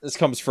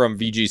comes from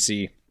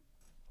VGC.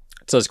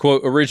 It says,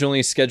 quote,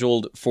 originally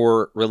scheduled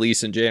for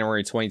release in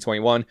January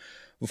 2021,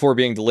 before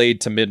being delayed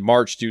to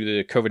mid-March due to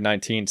the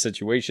COVID-19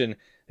 situation,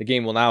 the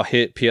game will now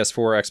hit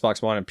PS4,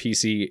 Xbox One, and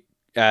PC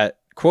at,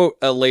 quote,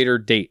 a later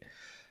date.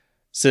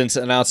 Since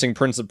announcing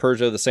Prince of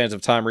Persia: The Sands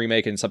of Time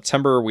remake in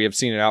September, we have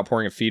seen an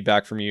outpouring of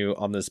feedback from you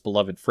on this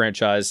beloved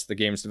franchise. The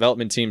game's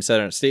development team said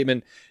in a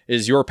statement, "It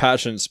is your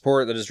passion and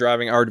support that is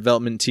driving our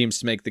development teams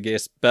to make the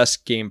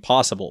best game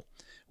possible.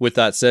 With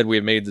that said, we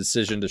have made the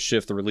decision to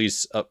shift the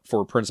release up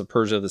for Prince of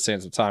Persia: The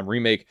Sands of Time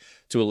remake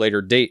to a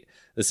later date.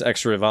 This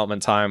extra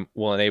development time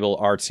will enable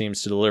our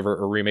teams to deliver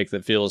a remake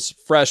that feels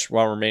fresh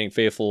while remaining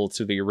faithful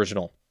to the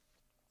original.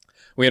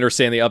 We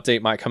understand the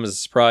update might come as a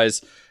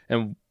surprise,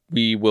 and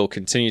we will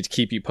continue to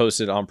keep you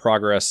posted on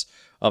progress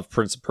of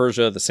Prince of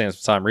Persia: The Sands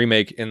of Time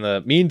remake. In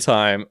the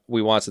meantime,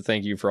 we want to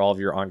thank you for all of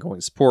your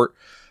ongoing support."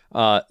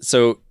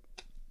 So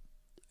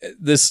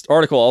this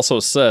article also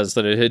says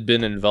that it had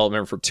been in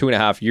development for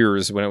 2.5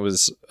 years when it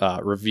was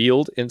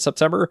revealed in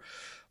September.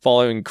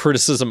 Following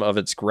criticism of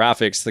its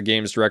graphics, the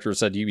game's director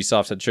said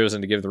Ubisoft had chosen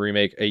to give the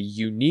remake a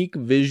unique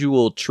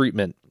visual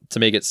treatment to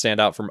make it stand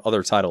out from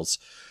other titles,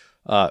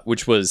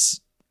 which was,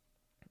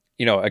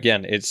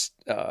 again, it's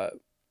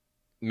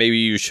maybe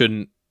you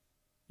shouldn't.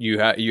 You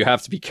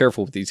have to be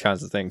careful with these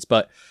kinds of things,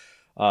 but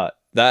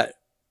that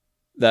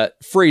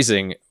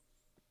phrasing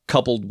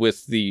coupled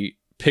with the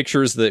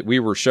pictures that we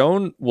were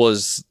shown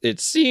it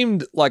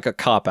seemed like a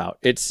cop-out.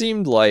 It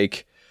seemed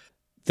like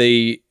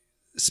they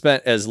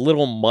spent as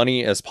little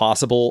money as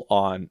possible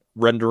on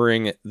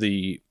rendering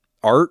the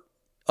art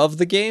of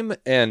the game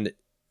and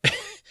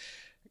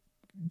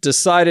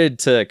decided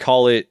to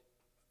call it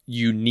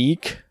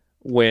unique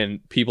when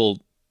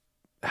people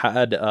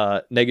had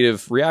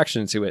negative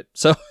reaction to it.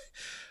 So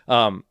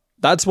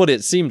that's what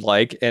it seemed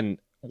like. And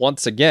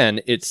once again,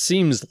 it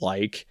seems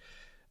like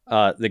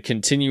the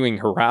continuing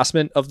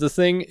harassment of the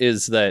thing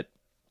is that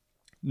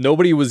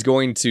nobody was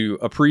going to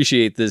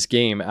appreciate this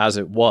game as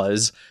it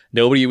was.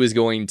 Nobody was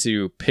going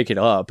to pick it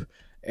up.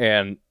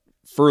 And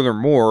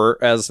furthermore,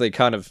 as they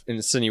kind of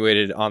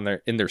insinuated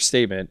in their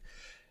statement,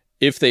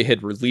 if they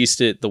had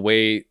released it the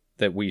way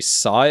that we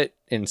saw it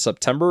in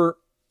September,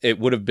 it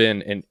would have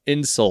been an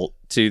insult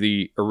to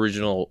the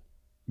original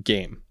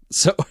game.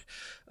 So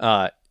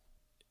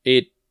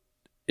it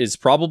is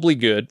probably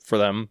good for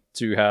them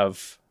to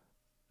have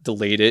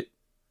delayed it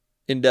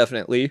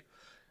indefinitely.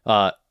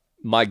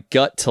 My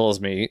gut tells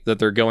me that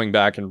they're going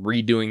back and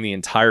redoing the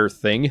entire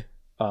thing.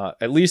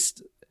 At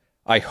least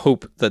I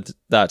hope that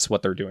that's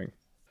what they're doing.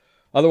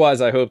 Otherwise,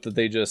 I hope that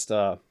they just,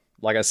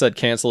 like I said,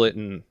 cancel it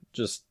and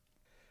just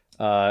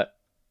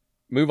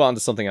move on to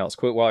something else.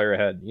 Quit while you're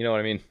ahead. You know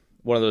what I mean?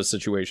 One of those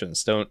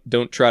situations.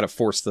 Don't try to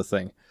force the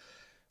thing.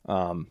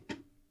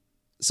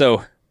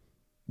 So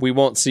we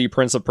won't see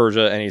Prince of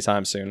Persia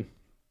anytime soon.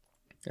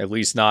 At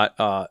least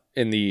not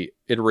in the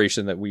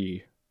iteration that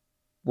we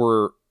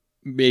were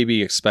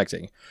maybe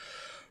expecting.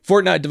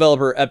 Fortnite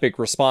developer Epic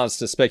responds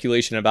to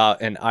speculation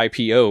about an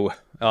IPO.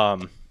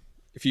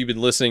 If you've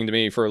been listening to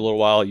me for a little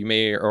while, you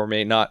may or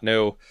may not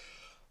know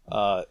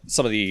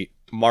some of the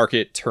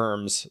market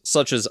terms,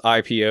 such as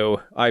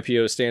IPO.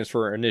 IPO stands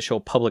for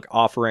Initial Public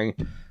Offering.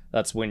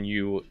 That's when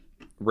you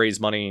raise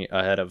money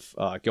ahead of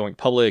going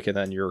public, and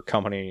then your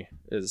company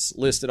is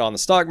listed on the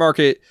stock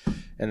market,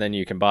 and then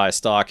you can buy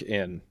stock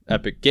in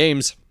Epic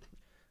Games.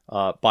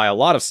 Buy a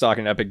lot of stock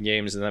in Epic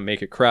Games and then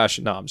make it crash.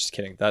 No, I'm just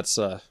kidding. That's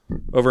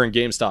over in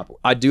GameStop.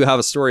 I do have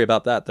a story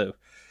about that, though.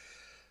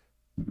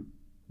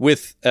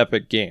 With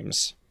Epic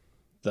Games,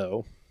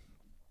 though,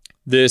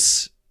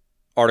 this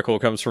article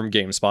comes from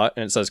GameSpot,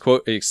 and it says,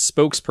 quote, a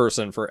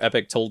spokesperson for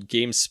Epic told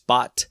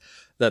GameSpot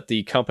that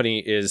the company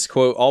is,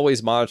 quote,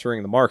 always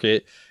monitoring the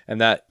market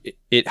and that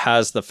it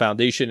has the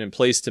foundation in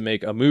place to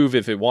make a move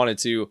if it wanted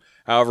to.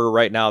 However,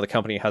 right now, the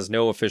company has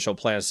no official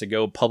plans to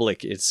go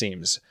public, it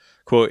seems.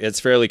 Quote, it's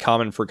fairly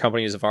common for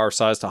companies of our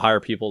size to hire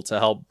people to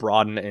help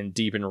broaden and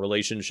deepen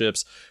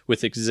relationships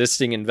with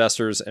existing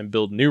investors and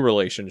build new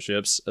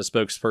relationships, a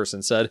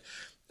spokesperson said.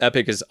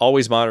 Epic is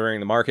always monitoring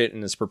the market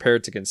and is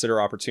prepared to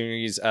consider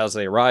opportunities as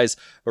they arise.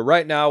 But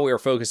right now, we are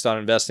focused on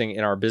investing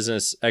in our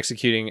business,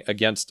 executing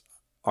against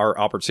our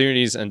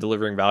opportunities, and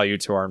delivering value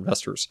to our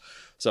investors.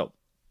 So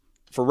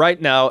for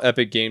right now,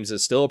 Epic Games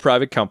is still a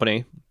private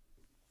company,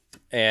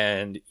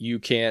 and you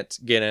can't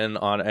get in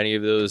on any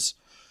of those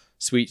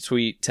sweet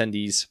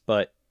tendies,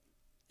 but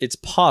it's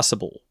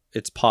possible.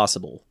 It's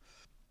possible.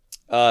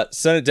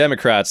 Senate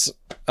Democrats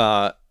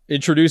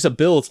introduce a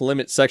bill to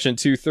limit Section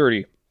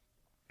 230.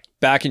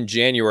 Back in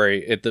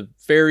January, at the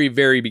very,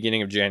 very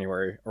beginning of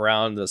January,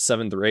 around the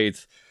 7th or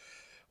 8th,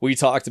 we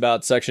talked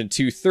about Section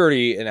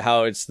 230 and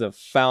how it's the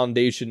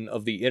foundation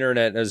of the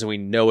internet as we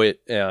know it,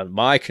 and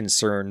my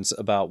concerns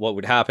about what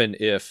would happen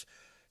if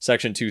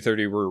Section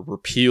 230 were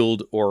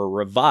repealed or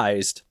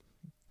revised.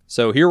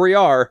 So here we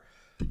are,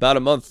 about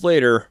a month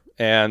later,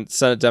 and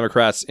Senate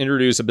Democrats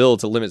introduce a bill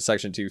to limit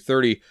Section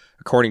 230,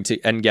 according to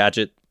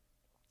Engadget.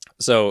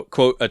 So,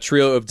 quote, a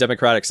trio of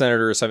Democratic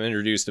senators have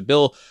introduced a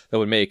bill that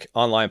would make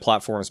online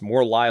platforms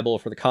more liable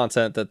for the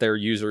content that their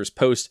users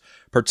post,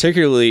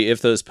 particularly if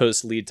those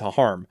posts lead to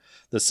harm.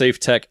 The Safe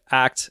Tech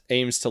Act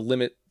aims to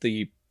limit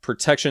the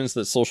protections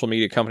that social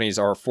media companies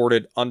are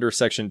afforded under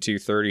Section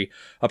 230,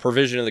 a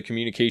provision of the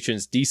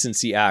Communications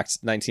Decency Act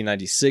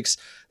 1996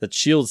 that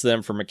shields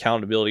them from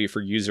accountability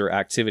for user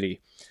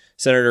activity.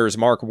 Senators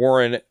Mark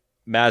Warren,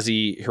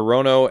 Mazie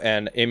Hirono,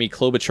 and Amy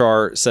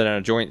Klobuchar said in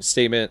a joint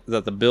statement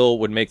that the bill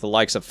would make the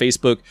likes of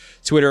Facebook,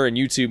 Twitter, and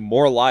YouTube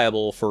more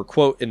liable for,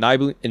 quote,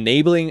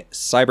 enabling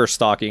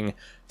cyberstalking,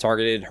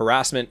 targeted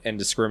harassment, and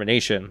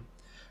discrimination.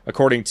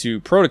 According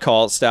to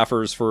protocol,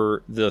 staffers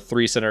for the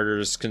three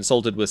senators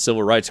consulted with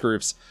civil rights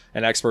groups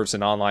and experts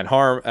in online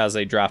harm as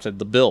they drafted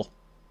the bill.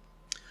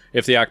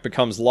 If the act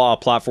becomes law,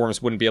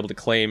 platforms wouldn't be able to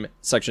claim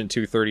Section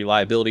 230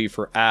 liability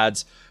for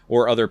ads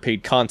or other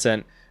paid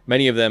content.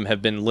 Many of them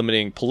have been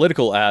limiting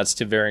political ads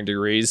to varying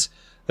degrees.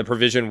 The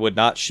provision would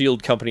not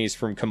shield companies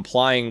from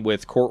complying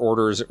with court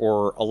orders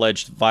or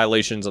alleged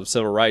violations of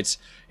civil rights,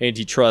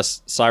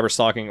 antitrust,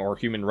 cyberstalking, or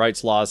human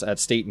rights laws at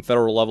state and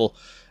federal level.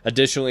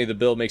 Additionally, the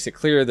bill makes it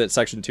clear that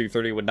Section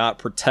 230 would not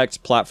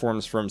protect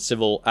platforms from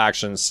civil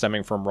actions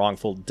stemming from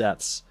wrongful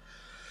deaths.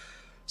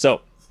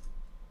 So,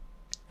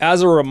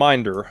 as a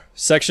reminder,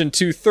 Section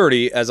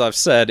 230, as I've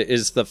said,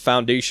 is the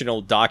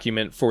foundational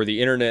document for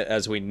the internet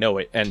as we know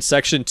it. And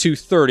Section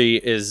 230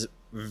 is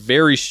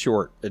very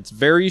short. It's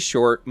very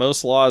short.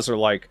 Most laws are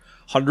like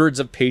hundreds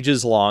of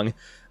pages long.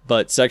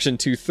 But Section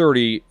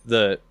 230,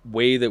 the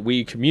way that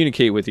we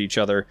communicate with each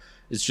other,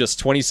 is just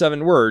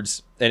 27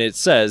 words. And it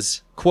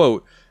says,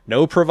 quote,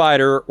 no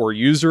provider or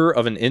user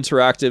of an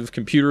interactive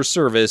computer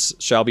service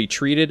shall be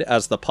treated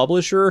as the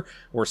publisher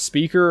or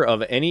speaker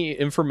of any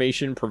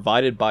information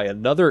provided by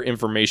another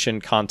information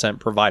content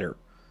provider.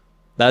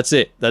 That's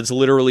it. That's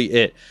literally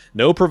it.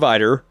 No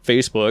provider,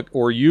 Facebook,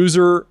 or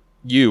user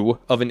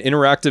of an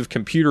interactive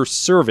computer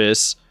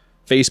service,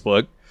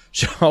 Facebook,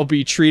 shall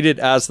be treated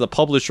as the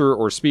publisher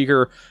or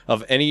speaker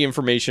of any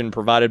information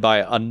provided by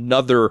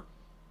another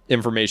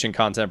information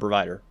content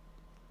provider.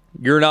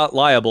 You're not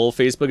liable.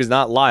 Facebook is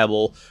not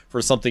liable for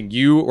something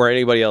you or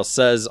anybody else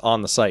says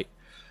on the site.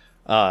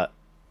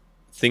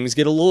 Things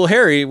get a little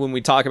hairy when we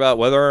talk about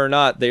whether or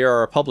not they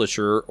are a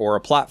publisher or a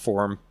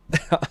platform.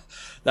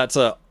 That's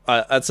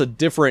a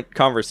different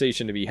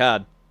conversation to be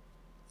had.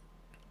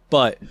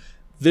 But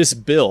this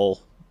bill,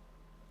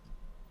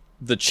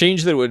 the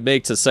change that it would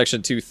make to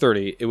Section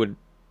 230, it would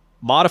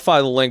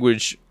modify the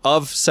language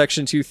of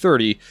Section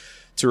 230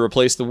 to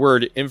replace the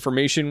word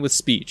information with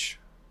speech,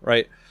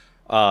 right?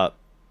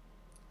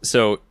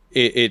 So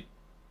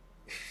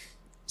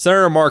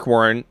Senator Mark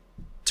Warren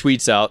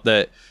tweets out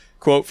that,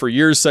 quote, for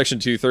years, Section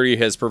 230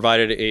 has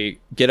provided a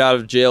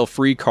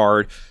get-out-of-jail-free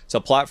card to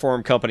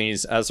platform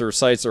companies as their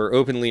sites are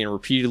openly and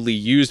repeatedly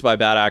used by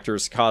bad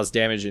actors to cause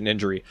damage and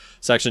injury.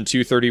 Section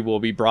 230 will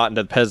be brought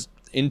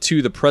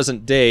into the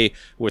present day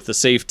with the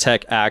Safe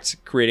Tech Act,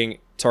 creating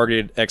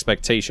targeted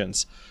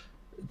exceptions.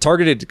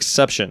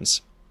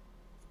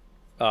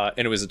 And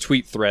it was a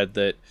tweet thread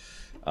that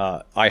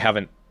I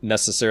haven't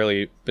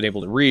necessarily been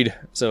able to read.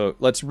 So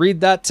let's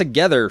read that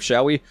together,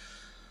 shall we?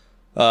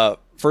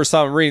 First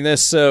time I'm reading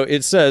this. So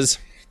it says,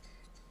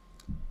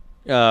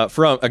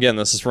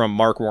 this is from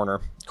Mark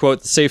Warner.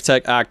 Quote, the Safe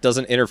Tech Act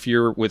doesn't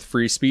interfere with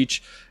free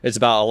speech. It's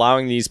about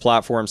allowing these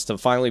platforms to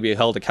finally be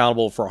held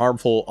accountable for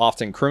harmful,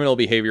 often criminal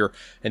behavior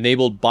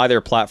enabled by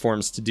their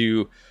platforms to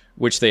do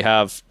which they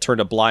have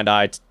turned a blind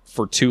eye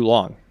for too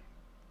long.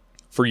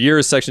 For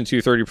years, Section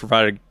 230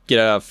 provided get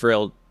out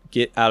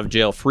of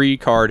jail free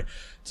card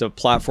to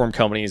platform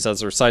companies as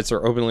their sites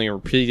are openly and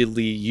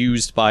repeatedly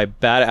used by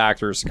bad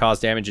actors to cause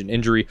damage and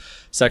injury.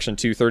 Section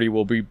 230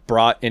 will be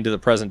brought into the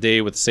present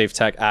day with the Safe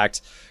Tech Act,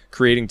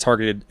 creating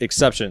targeted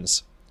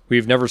exceptions.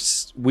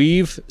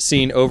 We've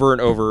seen over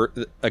and over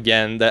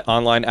again that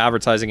online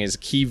advertising is a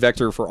key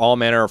vector for all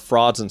manner of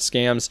frauds and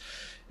scams,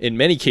 in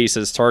many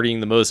cases targeting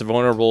the most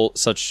vulnerable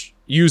such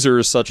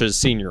users such as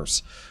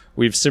seniors.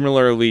 We've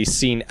similarly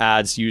seen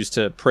ads used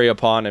to prey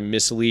upon and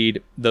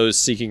mislead those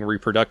seeking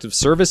reproductive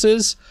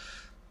services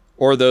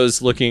or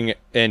those looking,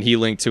 and he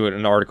linked to it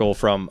an article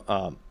from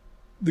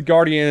The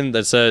Guardian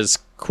that says,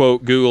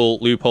 quote, Google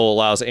loophole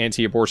allows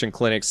anti-abortion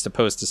clinics to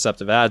post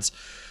deceptive ads.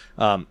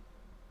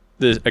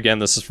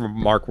 This is from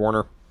Mark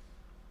Warner.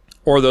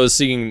 Or those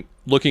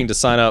looking to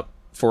sign up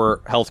for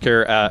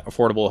healthcare at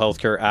Affordable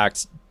Healthcare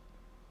Act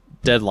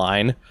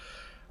deadline.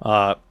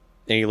 And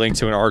he linked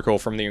to an article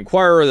from the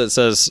Inquirer that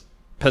says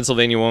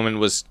Pennsylvania woman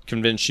was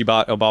convinced she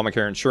bought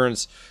Obamacare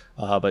insurance,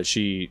 but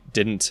she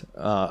didn't,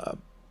 I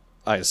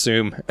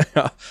assume.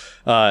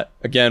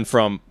 Again,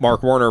 from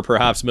Mark Warner,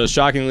 perhaps most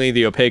shockingly,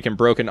 the opaque and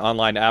broken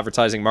online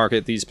advertising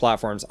market these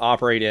platforms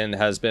operate in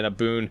has been a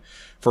boon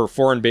for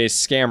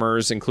foreign-based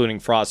scammers, including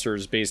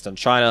fraudsters based in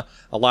China,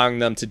 allowing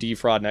them to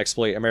defraud and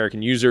exploit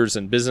American users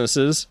and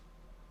businesses.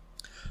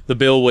 The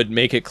bill would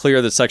make it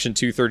clear that Section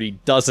 230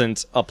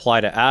 doesn't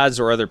apply to ads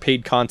or other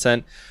paid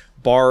content,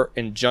 bar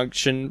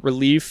injunction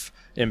relief,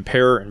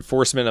 impair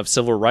enforcement of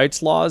civil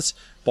rights laws,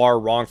 bar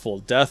wrongful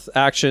death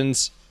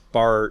actions,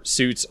 bar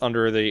suits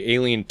under the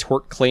Alien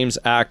Tort Claims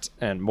Act,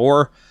 and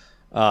more.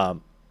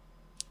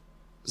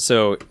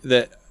 So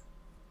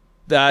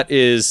that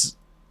is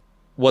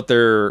what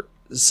they're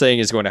saying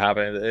is going to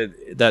happen.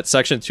 That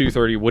Section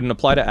 230 wouldn't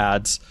apply to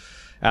ads.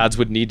 Ads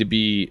would need to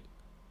be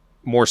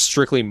more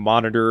strictly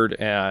monitored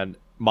and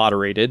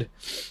moderated.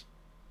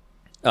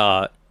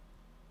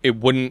 It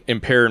wouldn't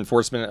impair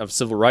enforcement of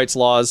civil rights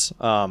laws.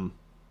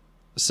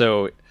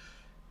 So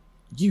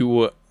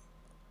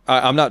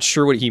I'm not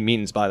sure what he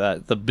means by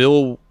that. The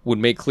bill would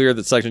make clear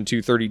that Section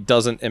 230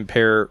 doesn't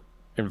impair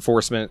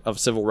enforcement of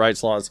civil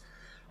rights laws.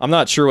 I'm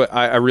not sure what,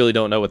 I really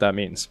don't know what that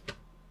means.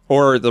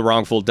 Or the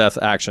wrongful death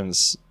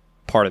actions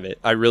part of it.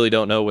 I really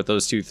don't know what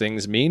those two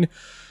things mean.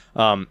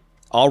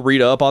 I'll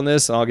read up on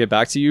this and I'll get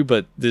back to you,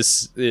 but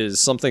this is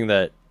something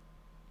that,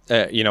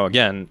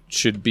 again,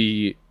 should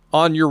be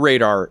on your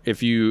radar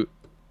if you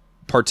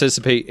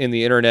participate in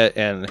the internet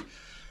and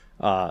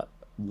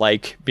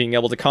like being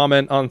able to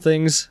comment on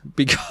things,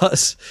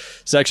 because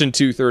Section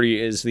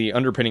 230 is the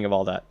underpinning of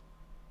all that.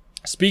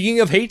 Speaking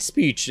of hate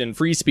speech and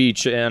free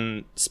speech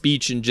and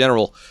speech in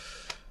general,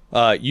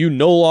 you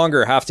no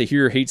longer have to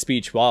hear hate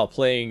speech while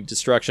playing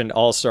Destruction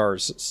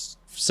All-Stars,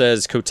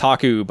 says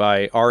Kotaku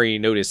by Ari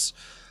Notice.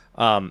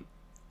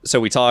 So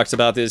we talked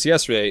about this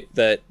yesterday,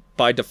 that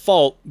by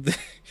default,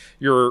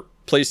 your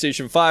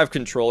PlayStation 5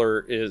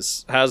 controller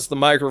has the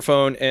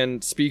microphone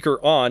and speaker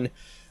on.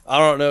 I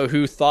don't know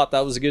who thought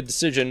that was a good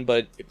decision,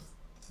 but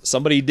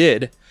somebody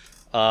did.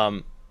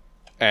 And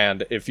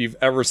if you've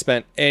ever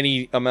spent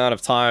any amount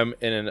of time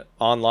in an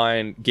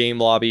online game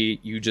lobby,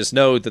 you just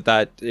know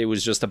that it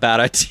was just a bad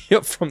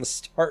idea from the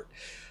start.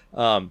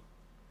 Not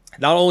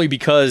only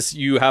because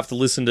you have to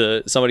listen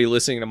to somebody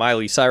listening to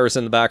Miley Cyrus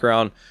in the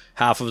background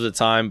half of the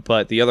time,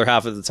 but the other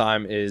half of the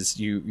time is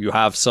you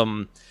have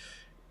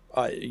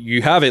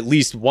at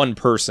least one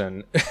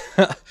person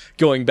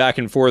going back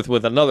and forth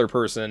with another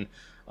person,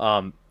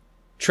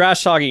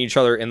 trash talking each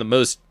other in the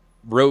most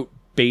rote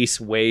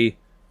base way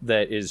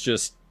that is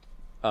just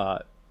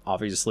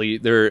obviously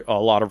there are a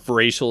lot of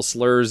racial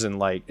slurs and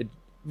like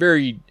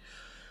very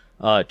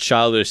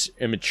childish,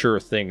 immature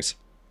things.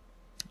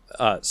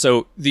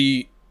 So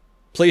the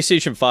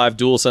PlayStation 5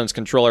 DualSense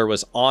controller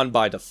was on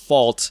by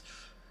default.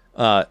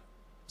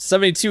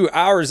 72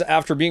 hours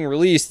after being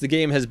released, the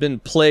game has been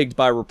plagued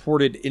by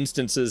reported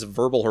instances of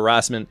verbal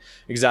harassment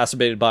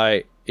exacerbated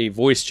by a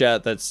voice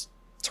chat that's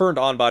turned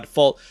on by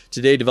default.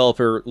 Today,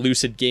 developer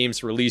Lucid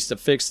Games released a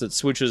fix that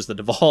switches the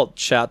default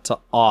chat to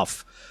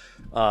off.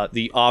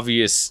 The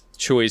obvious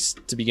choice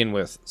to begin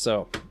with.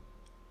 So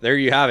there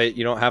you have it.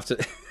 You don't have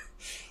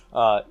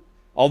to...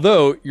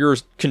 although your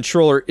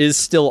controller is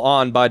still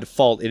on by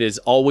default, it is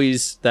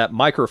always... That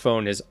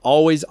microphone is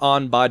always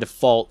on by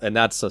default, and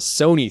that's a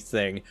Sony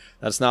thing.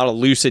 That's not a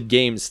Lucid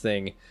Games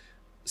thing.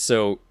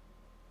 So...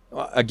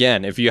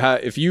 Again, if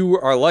you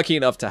are lucky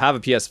enough to have a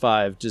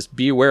PS5, just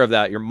be aware of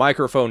that. Your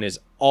microphone is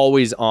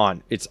always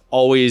on. It's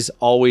always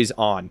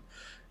on.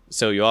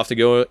 So you'll have to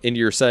go into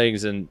your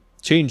settings and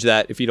change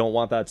that if you don't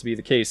want that to be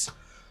the case.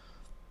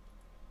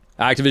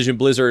 Activision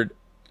Blizzard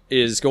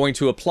is going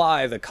to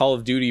apply the Call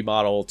of Duty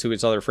model to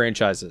its other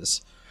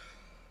franchises.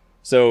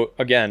 So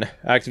again,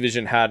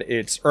 Activision had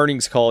its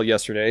earnings call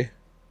yesterday.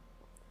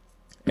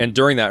 And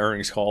during that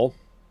earnings call,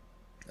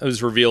 it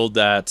was revealed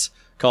that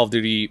Call of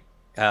Duty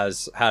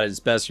has had its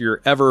best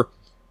year ever,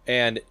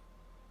 and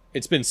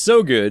it's been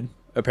so good,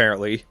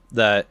 apparently,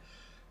 that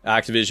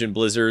Activision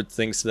Blizzard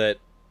thinks that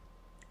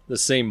the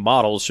same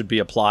model should be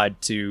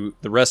applied to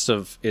the rest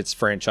of its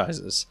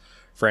franchises.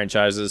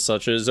 Franchises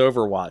such as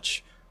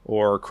Overwatch,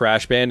 or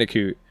Crash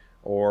Bandicoot,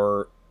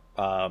 or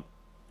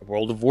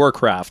World of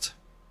Warcraft,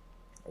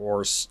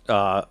 or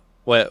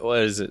what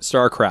is it,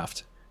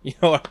 StarCraft.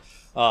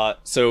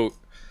 So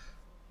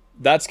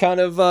that's kind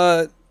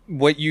of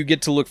what you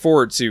get to look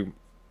forward to.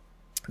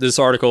 This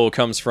article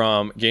comes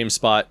from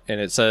GameSpot,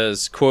 and it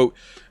says, quote,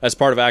 as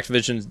part of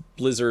Activision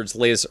Blizzard's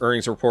latest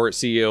earnings report,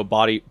 CEO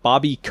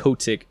Bobby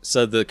Kotick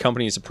said the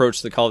company's approach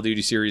to the Call of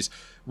Duty series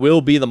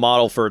will be the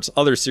model for its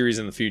other series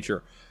in the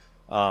future.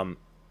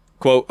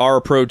 Quote, our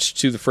approach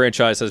to the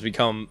franchise has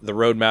become the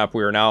roadmap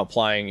we are now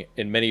applying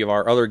in many of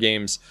our other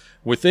games.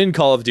 Within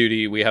Call of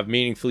Duty, we have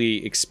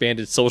meaningfully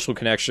expanded social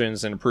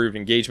connections and improved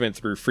engagement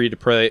through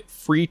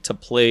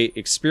free-to-play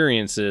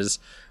experiences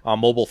on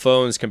mobile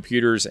phones,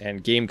 computers,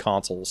 and game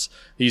consoles.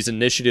 These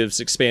initiatives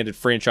expanded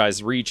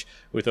franchise reach,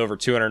 with over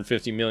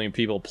 250 million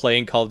people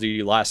playing Call of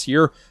Duty last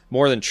year,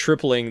 more than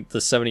tripling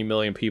the 70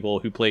 million people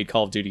who played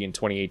Call of Duty in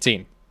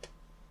 2018.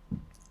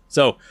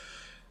 So,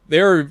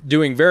 they're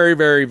doing very,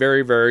 very,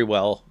 very, very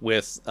well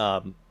with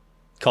Call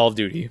of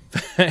Duty.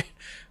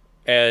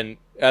 And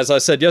as I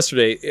said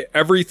yesterday,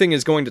 everything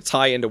is going to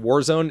tie into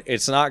Warzone.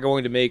 It's not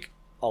going to make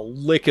a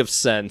lick of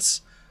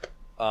sense,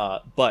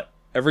 but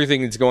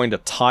everything is going to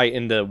tie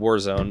into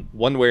Warzone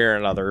one way or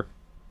another.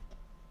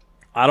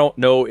 I don't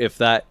know if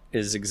that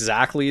is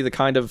exactly the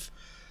kind of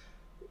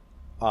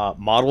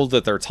model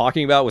that they're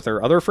talking about with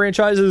their other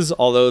franchises,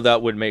 although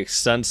that would make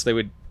sense. They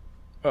would,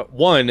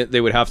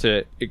 they would have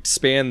to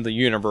expand the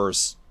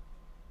universe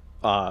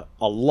a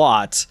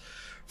lot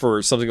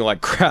for something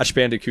like Crash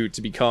Bandicoot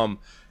to become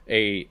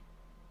a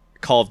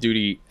Call of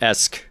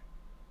Duty-esque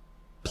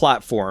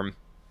platform.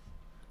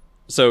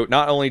 So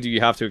not only do you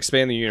have to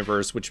expand the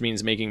universe, which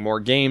means making more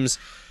games,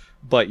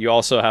 but you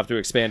also have to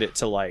expand it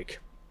to, like,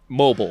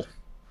 mobile.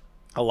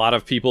 A lot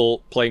of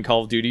people playing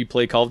Call of Duty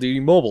play Call of Duty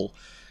Mobile,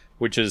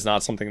 which is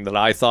not something that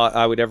I thought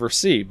I would ever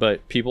see,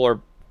 but people are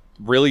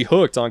really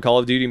hooked on Call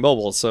of Duty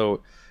Mobile. So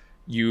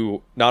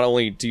you not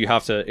only do you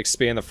have to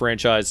expand the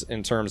franchise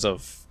in terms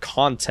of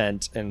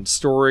content and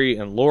story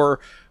and lore,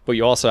 but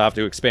you also have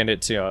to expand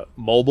it to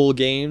mobile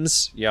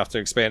games. You have to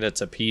expand it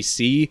to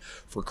PC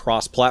for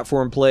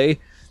cross-platform play.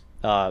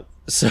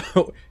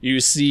 So you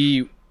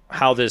see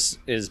how this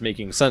is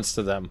making sense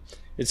to them.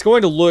 It's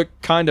going to look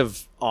kind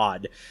of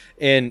odd.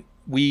 And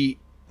we,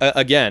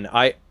 again,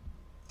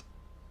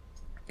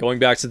 going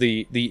back to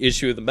the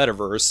issue of the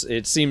metaverse,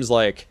 it seems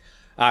like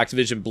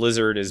Activision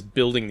Blizzard is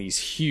building these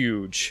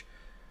huge,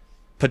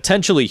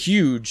 potentially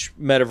huge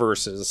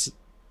metaverses,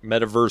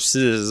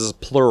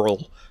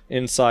 plural,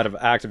 inside of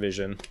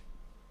Activision,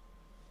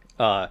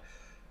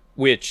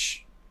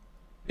 which,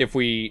 if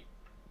we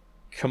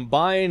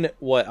combine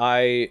what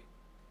I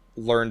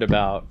learned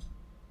about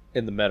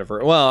in the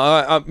metaverse,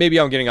 well, maybe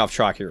I'm getting off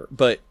track here,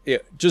 but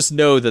just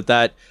know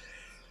that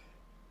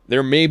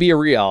there may be a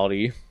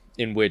reality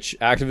in which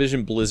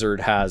Activision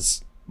Blizzard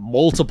has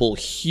multiple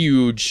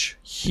huge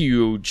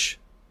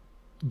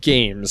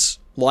games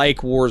like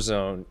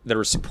Warzone that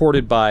are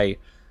supported by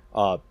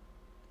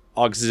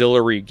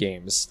auxiliary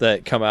games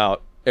that come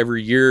out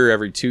every year,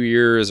 every 2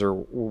 years, or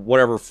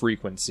whatever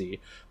frequency,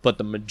 but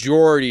the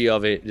majority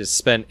of it is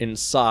spent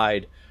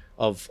inside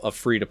of a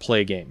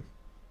free-to-play game.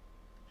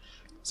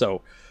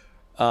 So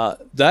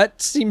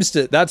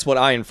that's what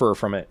I infer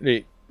from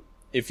it.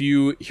 If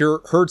you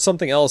heard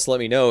something else, let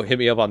me know. Hit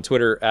me up on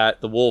Twitter at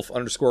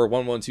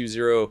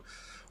thewolf_1120,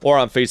 or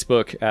on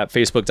Facebook at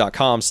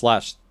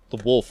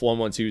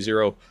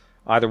facebook.com/thewolf1120.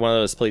 Either one of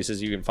those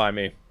places you can find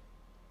me.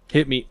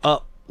 Hit me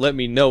up. Let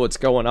me know what's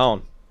going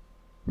on.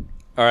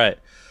 All right.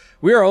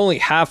 We are only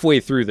halfway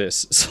through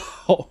this,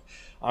 so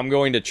I'm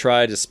going to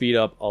try to speed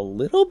up a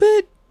little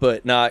bit,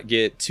 but not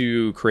get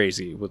too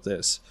crazy with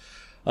this.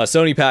 A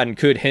Sony patent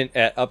could hint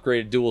at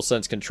upgraded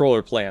DualSense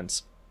controller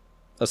plans.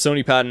 A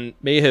Sony patent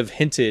may have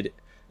hinted,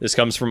 this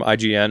comes from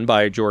IGN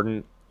by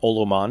Jordan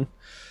Oloman,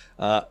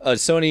 a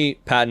Sony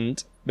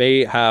patent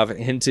may have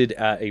hinted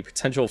at a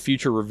potential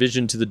future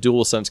revision to the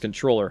DualSense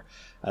controller.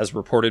 As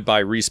reported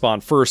by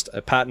Respawn First,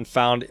 a patent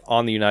found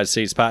on the United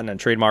States Patent and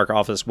Trademark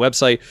Office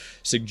website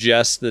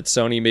suggests that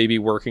Sony may be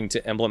working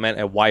to implement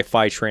a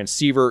Wi-Fi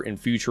transceiver in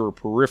future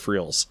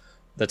peripherals.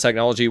 The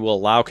technology will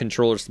allow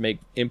controllers to make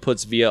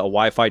inputs via a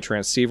Wi-Fi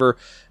transceiver,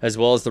 as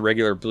well as the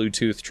regular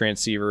Bluetooth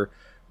transceiver,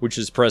 which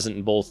is present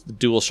in both the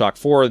DualShock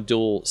 4 and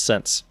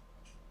DualSense.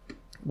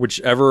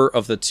 Whichever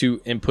of the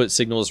two input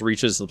signals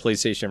reaches the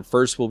PlayStation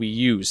first will be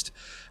used.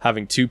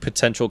 Having two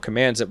potential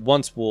commands at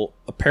once will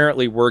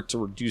apparently work to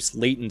reduce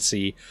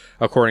latency,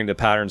 according to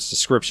Pattern's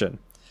description.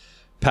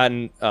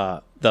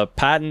 The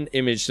patent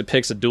image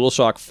depicts a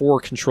DualShock 4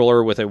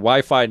 controller with a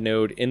Wi-Fi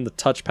node in the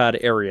touchpad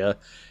area.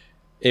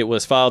 It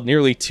was filed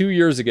nearly 2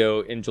 years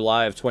ago in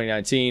July of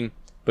 2019,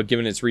 but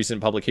given its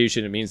recent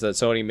publication, it means that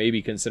Sony may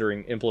be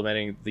considering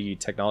implementing the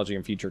technology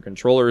in future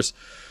controllers.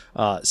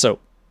 So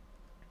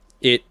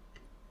it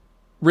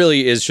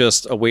really is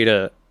just a way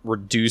to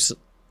reduce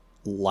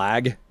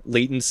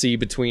latency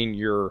between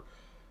your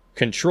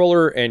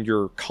controller and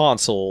your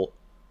console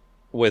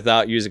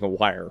without using a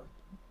wire.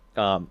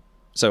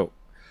 So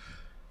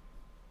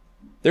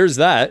there's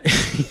that.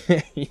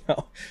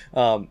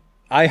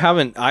 I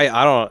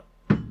don't.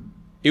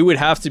 It would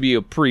have to be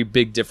a pretty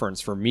big difference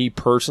for me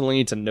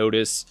personally to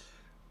notice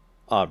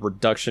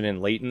reduction in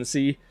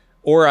latency.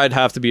 or I'd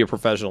have to be a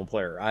professional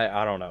player.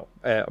 I don't know.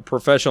 A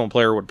professional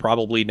player would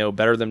probably know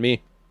better than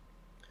me.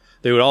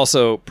 They would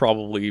also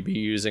probably be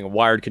using a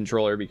wired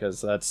controller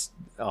because that's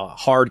a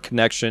hard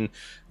connection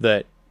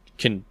that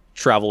can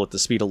travel at the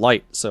speed of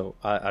light. So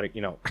I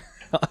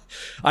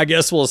I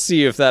guess we'll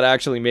see if that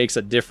actually makes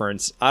a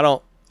difference.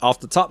 Off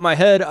the top of my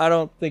head, I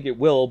don't think it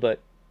will, but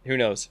who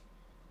knows?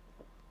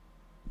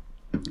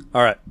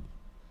 All right.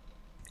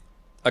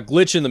 A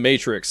glitch in the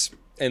Matrix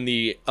and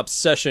the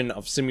obsession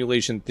of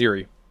simulation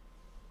theory.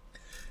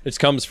 It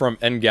comes from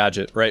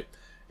Engadget, right?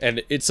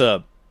 And it's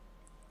a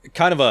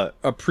kind of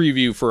a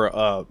preview for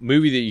a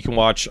movie that you can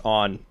watch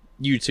on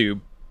YouTube.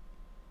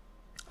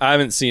 I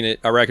haven't seen it.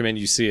 I recommend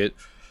you see it.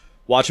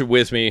 Watch it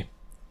with me.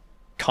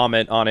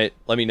 Comment on it.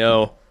 Let me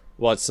know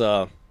what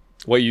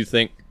you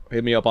think.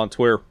 Hit me up on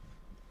Twitter.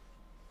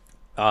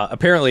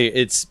 Apparently,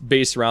 it's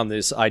based around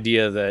this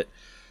idea that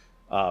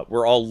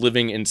we're all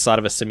living inside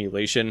of a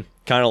simulation,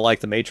 kind of like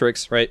the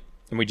Matrix, right?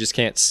 And we just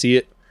can't see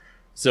it.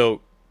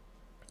 So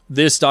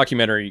this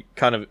documentary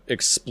kind of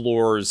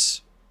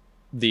explores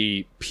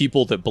the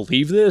people that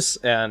believe this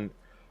and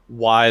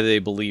why they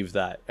believe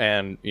that,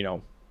 and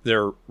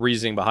their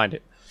reasoning behind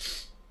it.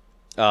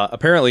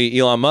 Apparently,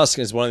 Elon Musk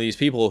is one of these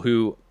people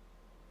who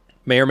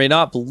may or may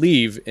not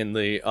believe in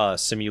the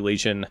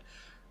simulation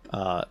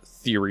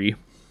theory.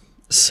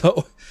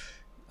 So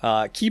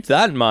keep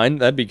that in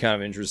mind. That'd be kind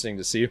of interesting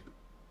to see.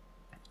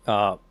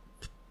 Pop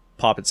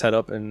its head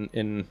up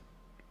in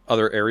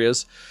other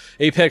areas.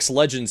 Apex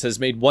Legends has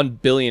made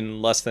 $1 billion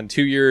in less than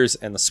 2 years,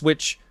 and the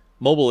Switch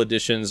mobile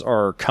editions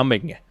are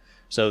coming.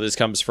 So this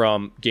comes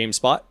from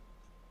GameSpot.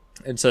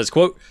 It says,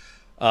 quote,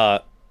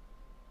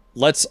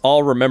 let's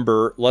all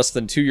remember, less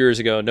than 2 years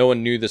ago, no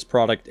one knew this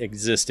product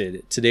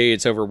existed. Today,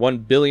 it's over 1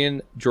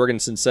 billion,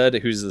 Jorgensen said,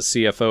 who's the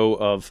CFO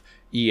of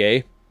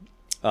EA.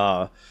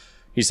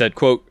 He said,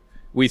 quote,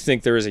 we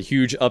think there is a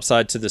huge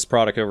upside to this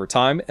product over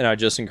time, and I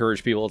just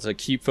encourage people to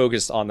keep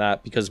focused on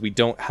that because we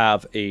don't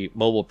have a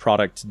mobile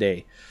product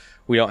today.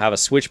 We don't have a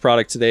Switch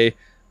product today.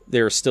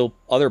 There are still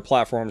other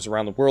platforms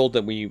around the world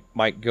that we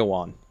might go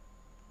on.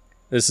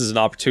 This is an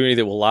opportunity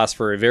that will last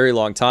for a very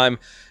long time,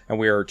 and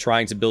we are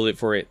trying to build it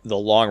for the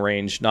long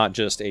range, not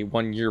just a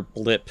 1 year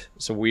blip.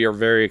 So we are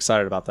very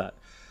excited about that.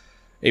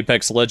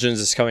 Apex Legends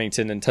is coming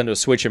to Nintendo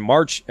Switch in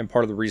March, and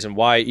part of the reason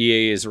why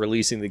EA is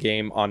releasing the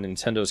game on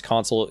Nintendo's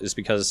console is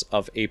because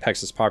of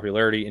Apex's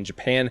popularity in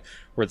Japan,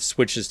 where the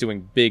Switch is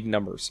doing big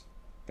numbers.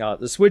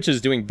 The Switch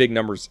is doing big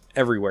numbers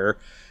everywhere.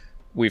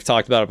 We've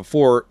talked about it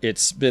before.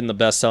 It's been the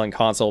best-selling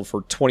console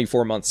for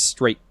 24 months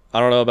straight.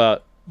 I don't know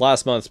about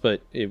last month,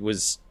 but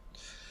it's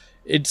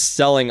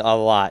selling a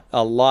lot,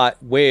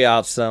 way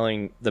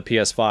outselling the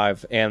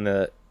PS5 and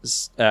the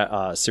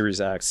Series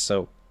X.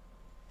 So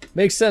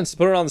makes sense to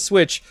put it on the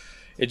Switch.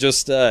 It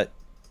just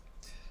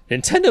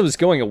Nintendo is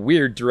going a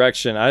weird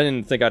direction. I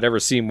didn't think I'd ever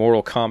see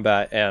Mortal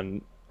Kombat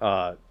and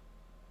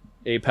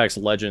Apex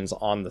Legends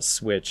on the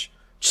Switch.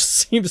 Just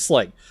seems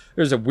like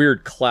there's a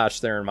weird clash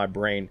there in my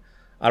brain.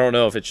 I don't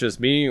know if it's just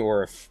me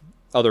or if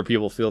other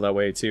people feel that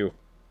way too.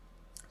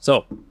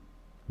 So,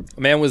 a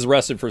man was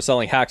arrested for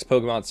selling hacked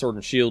Pokemon Sword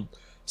and Shield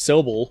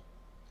Sobble.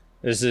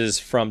 This is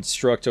from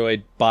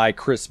Destructoid by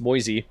Chris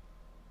Moisey.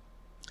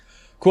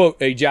 Quote,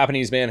 a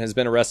Japanese man has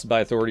been arrested by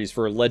authorities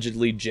for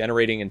allegedly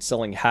generating and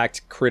selling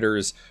hacked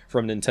critters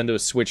from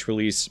Nintendo's Switch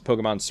release,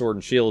 Pokemon Sword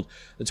and Shield.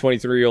 The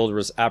 23-year-old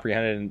was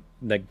apprehended in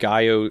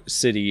Nagayo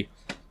City,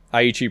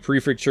 Aichi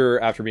Prefecture,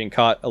 after being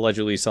caught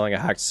allegedly selling a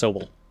hacked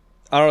Sobble.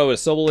 I don't know what a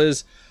Sobble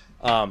is.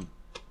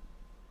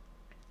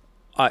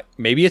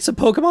 Maybe it's a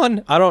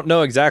Pokemon? I don't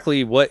know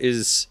exactly what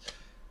is...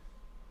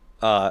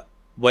 what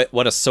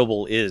a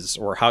Sobble is,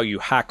 or how you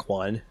hack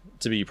one,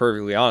 to be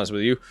perfectly honest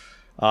with you.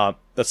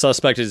 The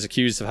suspect is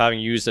accused of having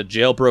used a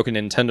jailbroken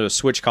Nintendo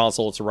Switch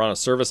console to run a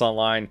service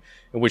online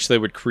in which they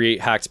would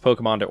create hacked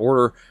Pokemon to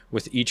order,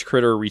 with each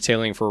critter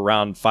retailing for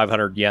around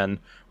 500 yen,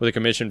 with a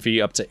commission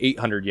fee up to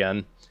 800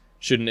 yen,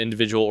 should an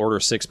individual order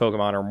 6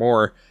 Pokemon or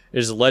more. It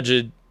is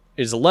alleged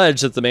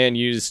that the man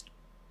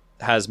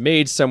has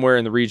made somewhere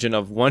in the region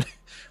of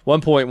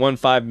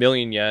 1.15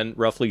 million yen,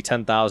 roughly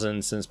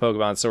 10,000, since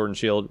Pokemon Sword and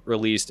Shield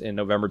released in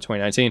November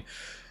 2019.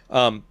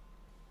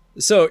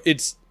 So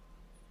it's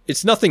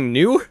nothing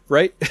new,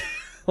 right?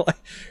 Like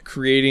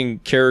creating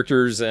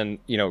characters and,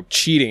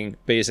 cheating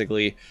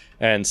basically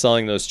and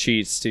selling those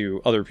cheats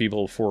to other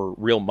people for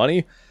real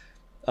money.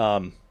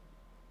 I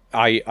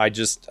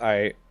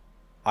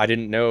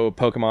didn't know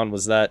Pokemon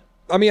was that.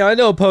 I mean, I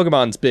know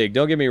Pokemon's big,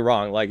 don't get me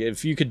wrong. Like,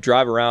 if you could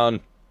drive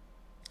around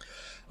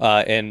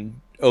and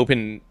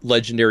open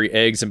legendary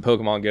eggs in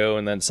Pokemon Go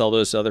and then sell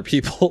those to other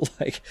people,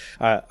 like,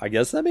 I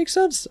guess that makes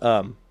sense.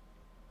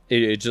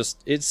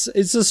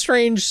 It's a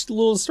strange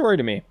little story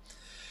to me.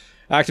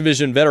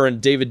 Activision veteran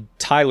David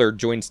Tyler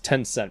joins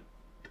Tencent.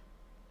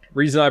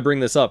 Reason I bring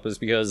this up is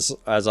because,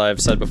 as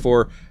I've said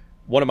before,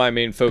 one of my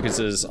main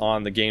focuses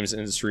on the games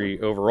industry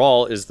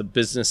overall is the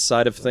business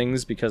side of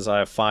things, because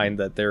I find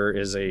that there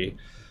is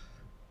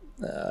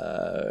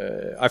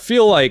I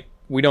feel like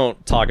we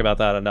don't talk about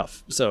that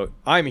enough. So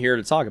I'm here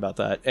to talk about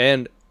that.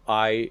 And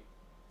I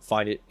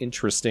find it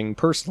interesting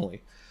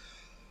personally.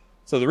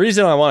 So the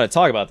reason I want to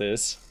talk about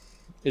this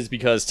is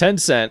because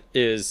Tencent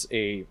is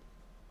a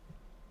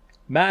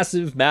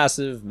massive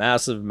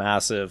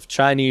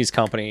Chinese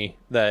company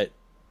that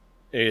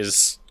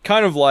is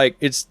kind of like,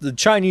 it's the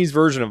Chinese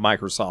version of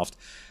Microsoft.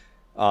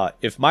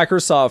 If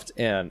Microsoft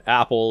and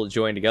Apple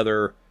joined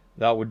together,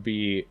 that would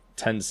be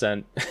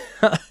Tencent.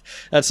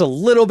 That's a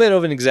little bit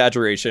of an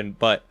exaggeration,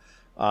 but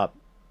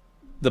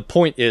the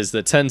point is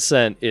that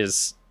Tencent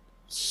is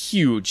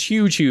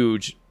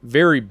huge,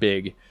 very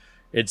big.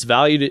 It's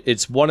valued,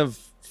 it's one of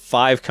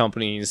 5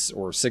 companies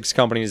or 6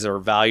 companies that are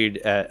valued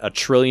at $1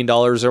 trillion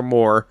or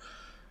more.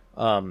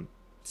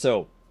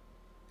 So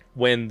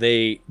when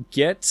they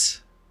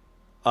get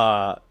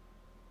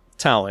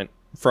talent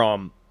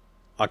from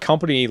a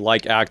company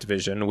like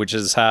Activision, which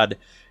has had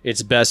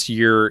its best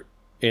year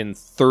in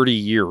 30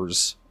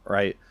 years,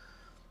 right?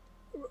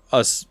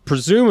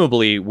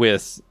 Presumably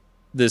with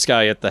this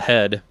guy at the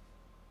head,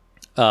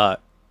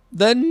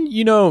 then,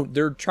 you know,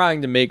 they're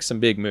trying to make some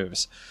big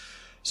moves.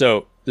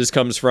 So this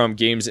comes from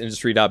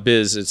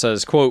gamesindustry.biz. It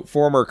says, quote,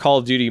 former Call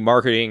of Duty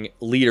marketing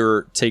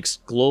leader takes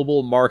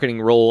global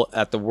marketing role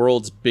at the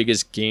world's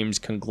biggest games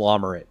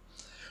conglomerate.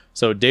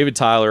 So David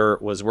Tyler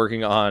was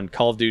working on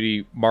Call of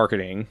Duty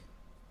marketing.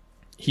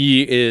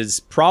 He is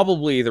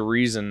probably the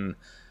reason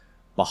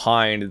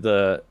behind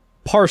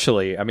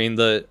partially, I mean,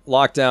 the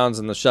lockdowns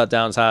and the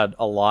shutdowns had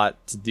a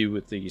lot to do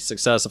with the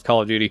success of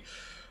Call of Duty,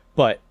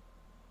 but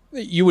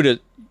you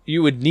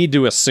would need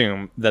to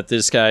assume that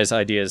this guy's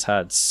ideas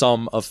had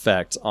some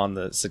effect on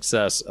the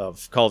success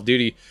of Call of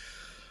Duty.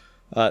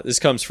 This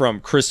comes from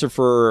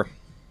Christopher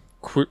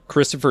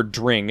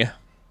Dring. It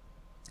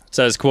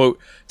says, quote,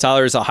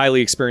 Tyler is a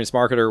highly experienced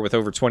marketer with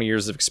over 20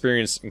 years of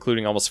experience,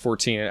 including almost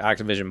 14 at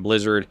Activision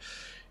Blizzard.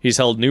 He's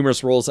held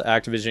numerous roles at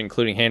Activision,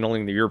 including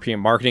handling the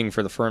European marketing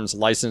for the firm's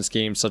licensed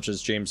games such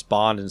as James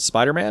Bond and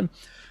Spider-Man,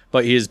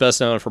 but he is best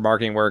known for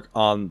marketing work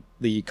on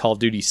the Call of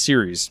Duty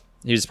series.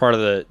 He was part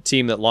of the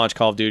team that launched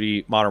Call of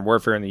Duty Modern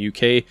Warfare in the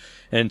UK,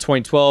 and in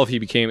 2012 he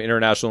became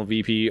International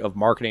VP of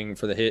Marketing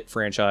for the hit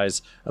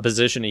franchise, a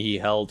position he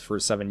held for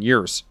 7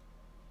 years.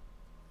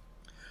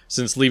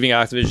 Since leaving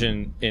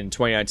Activision in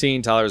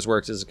 2019, Tyler has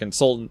worked as a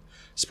consultant,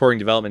 supporting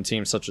development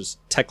teams such as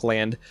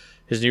Techland.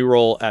 His new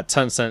role at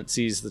Tencent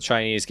sees the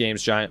Chinese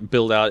games giant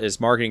build out its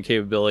marketing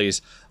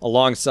capabilities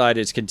alongside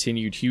its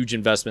continued huge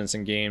investments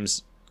in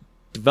games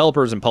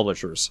developers and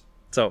publishers.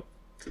 So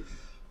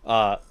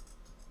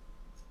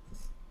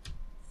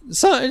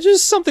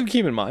just something to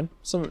keep in mind.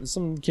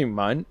 Something to keep in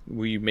mind.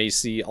 We may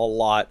see a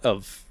lot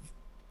of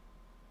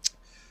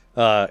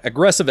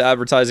aggressive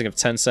advertising of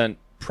Tencent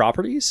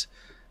properties.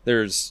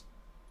 There's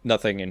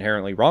nothing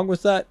inherently wrong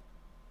with that.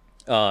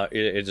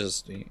 It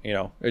just, you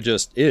know, it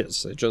just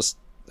is.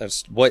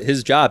 That's what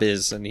his job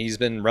is, and he's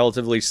been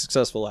relatively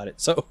successful at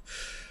it. So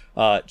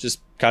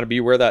just kind of be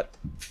aware that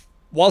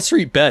Wall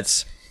Street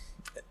Bets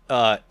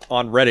on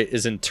Reddit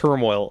is in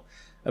turmoil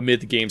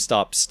amid the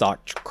GameStop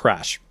stock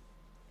crash.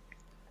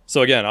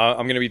 So again,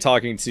 I'm going to be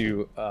talking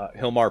to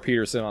Hilmar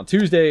Peterson on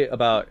Tuesday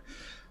about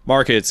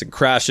markets and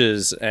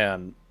crashes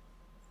and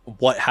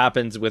what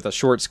happens with a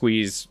short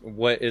squeeze.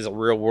 What is a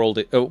real world?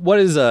 What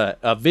is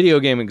a video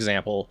game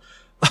example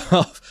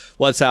of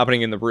what's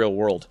happening in the real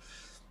world?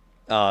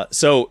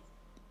 So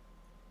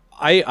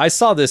I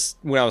saw this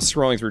when I was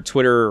scrolling through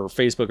Twitter or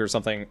Facebook or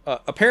something.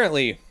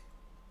 Apparently,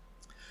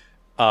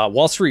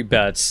 Wall Street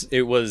Bets,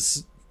 there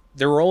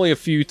were only a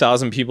few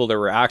thousand people that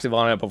were active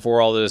on it before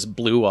all this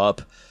blew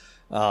up.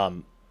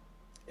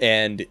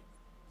 And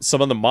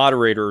some of the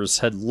moderators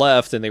had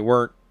left and they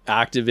weren't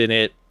active in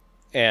it.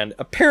 And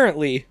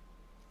apparently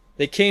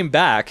they came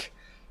back,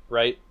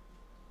 right?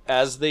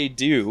 As they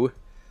do,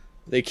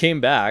 they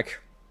came back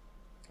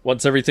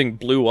once everything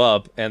blew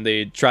up, and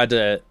they tried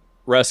to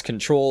wrest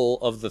control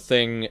of the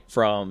thing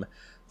from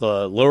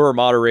the lower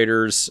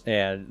moderators,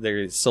 and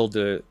they sold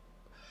their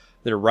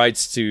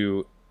rights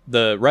to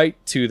the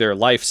right to their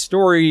life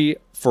story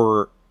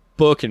for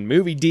book and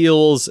movie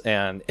deals,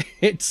 and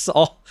it's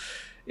all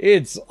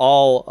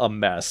a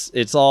mess.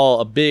 It's all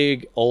a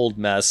big old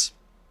mess.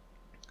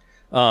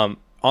 On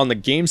the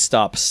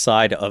GameStop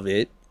side of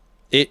it,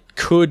 it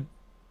could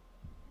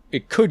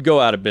go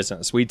out of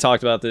business. We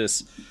talked about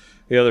this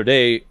the other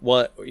day.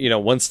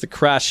 Once the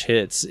crash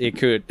hits, it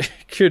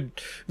could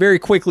very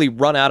quickly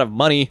run out of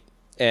money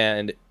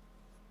and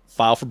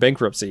file for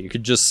bankruptcy. It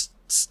could just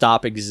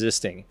stop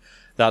existing.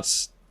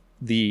 That's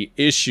the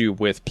issue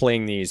with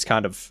playing these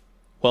kind of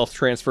wealth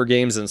transfer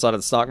games inside of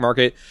the stock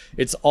market.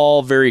 It's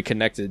all very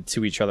connected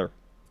to each other.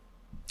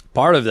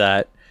 Part of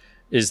that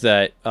is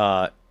that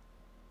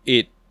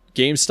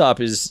GameStop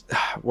is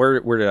where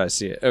did I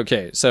see it?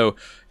 Okay, so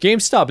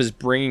GameStop is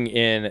bringing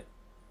in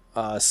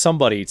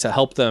somebody to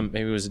help them.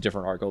 Maybe it was a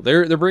different article.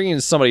 They're bringing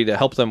in somebody to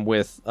help them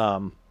with.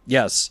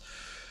 Yes,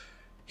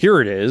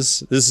 here it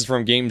is. This is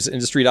from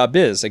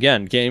GamesIndustry.biz.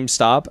 Again,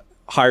 GameStop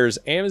hires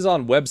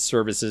Amazon Web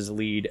Services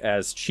lead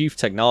as chief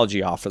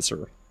technology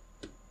officer.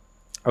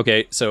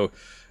 Okay, so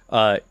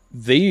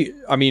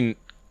GameStop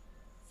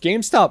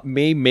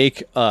may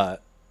make a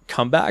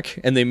comeback,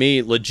 and they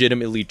may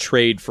legitimately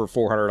trade for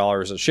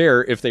 $400 a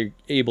share if they're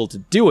able to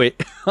do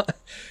it.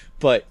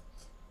 But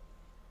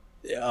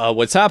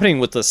what's happening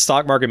with the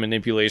stock market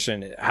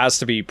manipulation has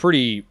to be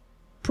pretty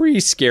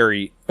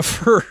scary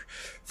for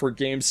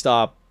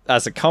GameStop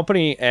as a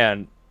company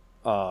and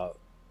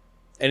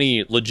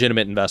any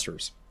legitimate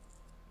investors.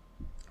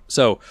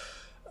 So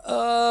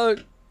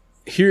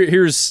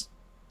here's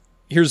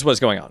what's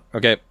going on.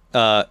 Okay.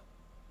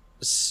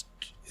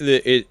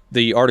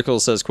 The article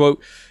says,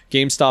 quote,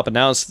 GameStop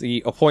announced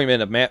the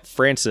appointment of Matt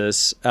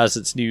Francis as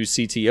its new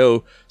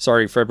CTO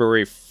starting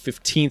February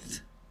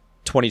 15th,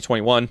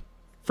 2021.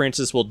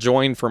 Francis will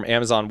join from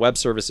Amazon Web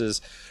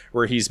Services,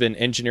 where he's been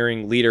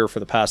engineering leader for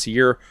the past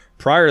year.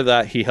 Prior to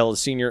that, he held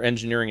senior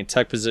engineering and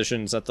tech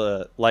positions at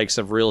the likes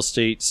of real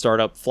estate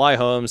startup Fly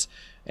Homes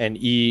and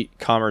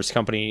e-commerce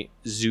company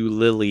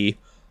Zulily.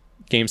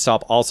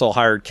 GameStop also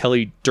hired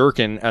Kelly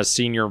Durkin as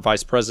Senior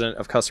Vice President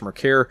of Customer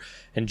Care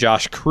and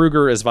Josh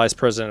Kruger as Vice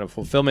President of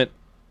Fulfillment.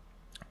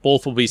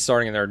 Both will be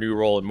starting in their new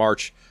role in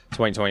March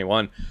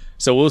 2021.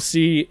 So we'll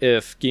see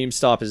if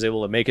GameStop is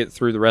able to make it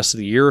through the rest of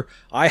the year.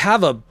 I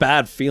have a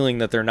bad feeling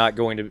that they're not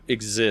going to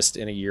exist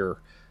in a year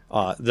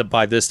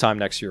by this time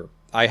next year.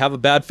 I have a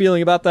bad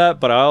feeling about that,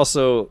 but I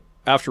also,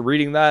 after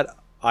reading that,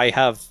 I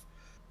have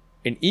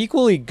an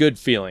equally good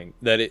feeling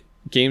that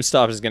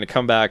GameStop is going to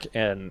come back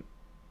and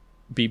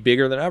be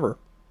bigger than ever.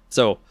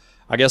 So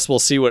I guess we'll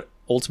see what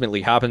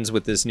ultimately happens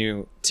with this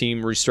new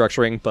team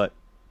restructuring, but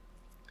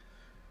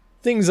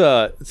things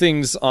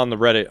on the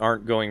Reddit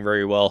aren't going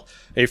very well.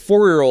 A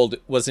 4-year-old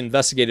was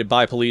investigated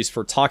by police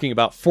for talking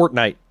about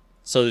Fortnite.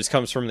 So this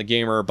comes from The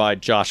Gamer by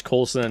Josh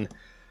Coulson.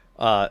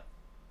 The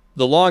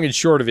long and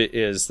short of it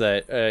is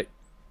that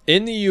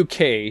in the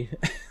UK,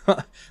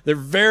 they're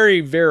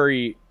very,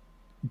 very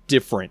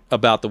different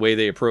about the way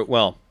they approach.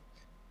 Well,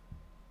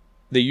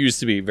 they used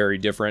to be very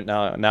different.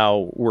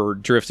 Now we're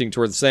drifting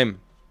toward the same.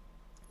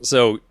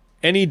 So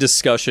any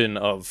discussion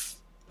of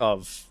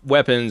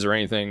weapons or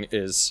anything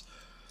is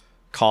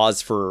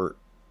cause for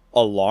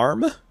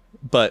alarm.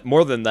 But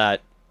more than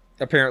that,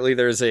 apparently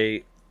there's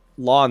a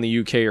law in the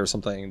UK or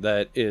something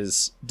that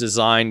is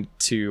designed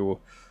to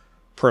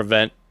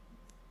prevent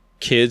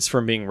kids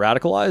from being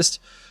radicalized.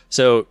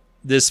 So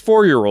this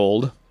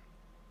 4-year-old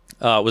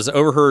was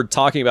overheard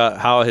talking about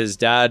how his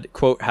dad,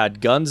 quote,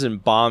 had guns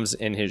and bombs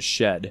in his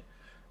shed,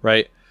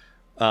 right?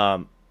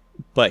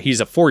 But he's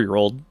a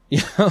 4-year-old,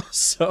 you know?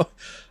 So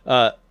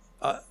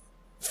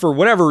for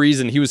whatever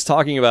reason, he was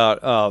talking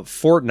about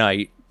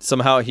Fortnite.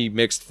 Somehow he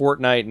mixed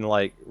Fortnite and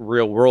like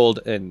real world,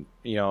 and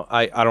you know,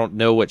 I don't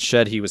know what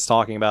shed he was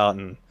talking about,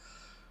 and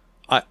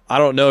I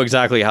don't know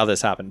exactly how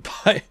this happened,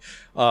 but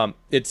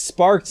it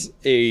sparked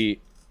an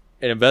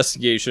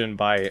investigation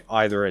by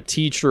either a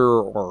teacher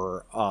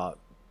or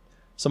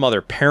some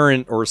other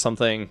parent or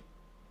something,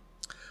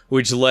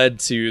 which led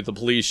to the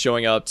police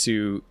showing up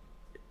to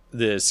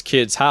this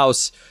kid's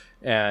house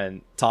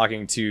and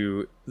talking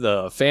to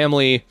the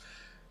family.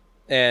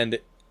 And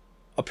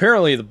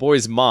apparently the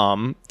boy's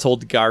mom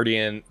told The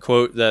Guardian,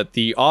 quote, that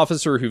the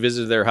officer who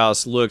visited their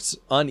house looked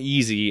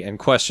uneasy and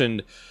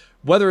questioned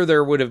whether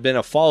there would have been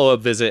a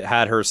follow-up visit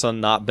had her son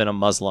not been a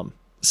Muslim.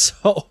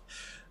 So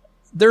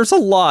there's a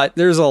lot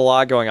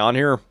going on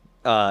here.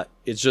 You'll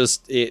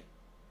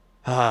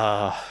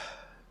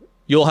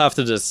have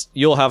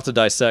to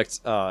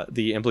dissect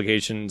the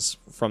implications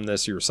from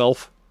this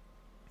yourself.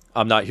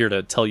 I'm not here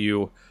to tell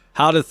you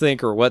how to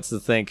think or what to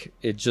think.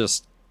 It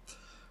just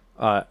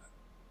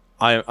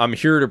I'm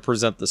here to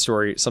present the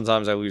story.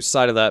 Sometimes I lose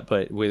sight of that,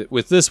 but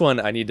with this one,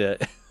 I need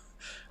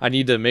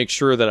to make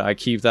sure that I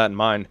keep that in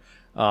mind.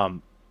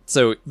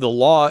 So the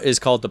law is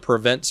called the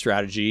Prevent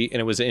Strategy, and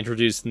it was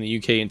introduced in the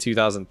UK in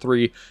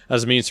 2003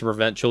 as a means to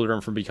prevent children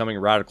from becoming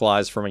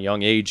radicalized from a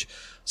young age.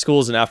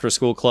 Schools and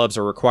after-school clubs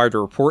are required to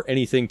report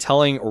anything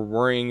telling or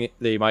worrying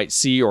they might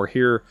see or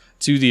hear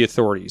to the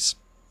authorities.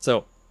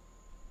 So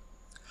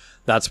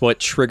that's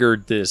what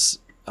triggered this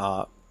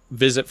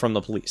visit from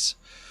the police.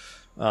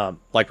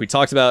 Like we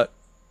talked about,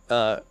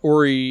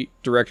 Ori,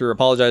 director,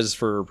 apologizes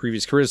for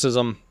previous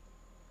criticism.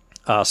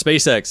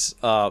 SpaceX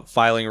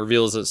filing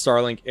reveals that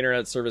Starlink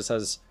internet service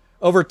has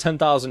over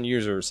 10,000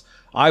 users.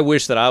 I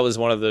wish that I was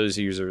one of those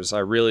users. I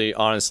really,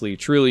 honestly,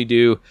 truly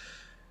do,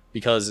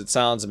 because it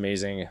sounds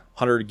amazing.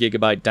 100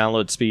 gigabyte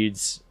download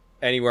speeds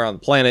anywhere on the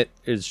planet.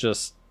 It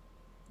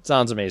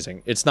sounds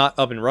amazing. It's not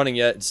up and running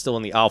yet. It's still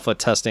in the alpha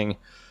testing.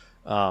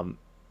 I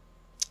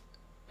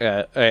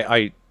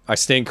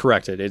stand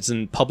corrected. It's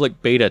in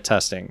public beta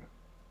testing.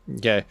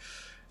 Okay.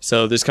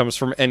 So this comes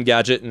from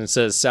Engadget, and it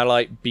says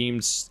satellite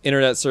beamed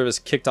internet service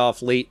kicked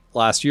off late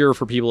last year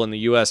for people in the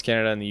US,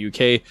 Canada, and the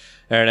UK.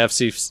 And an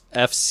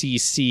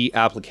FCC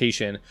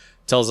application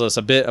tells us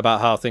a bit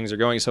about how things are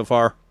going so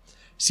far.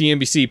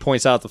 CNBC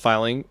points out the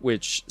filing,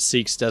 which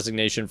seeks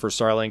designation for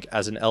Starlink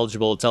as an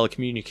eligible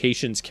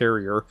telecommunications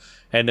carrier,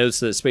 and notes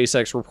that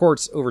SpaceX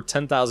reports over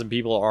 10,000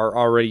 people are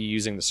already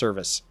using the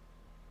service.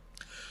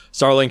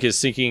 Starlink is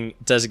seeking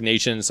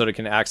designation so it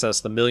can access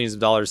the millions of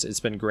dollars it's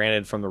been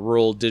granted from the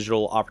Rural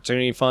Digital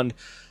Opportunity Fund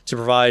to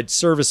provide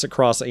service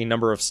across a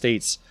number of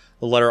states.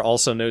 The letter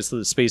also notes that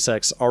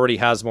SpaceX already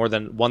has more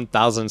than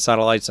 1,000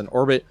 satellites in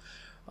orbit.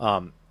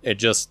 It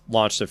just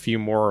launched a few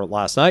more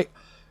last night,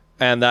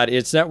 and that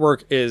its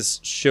network is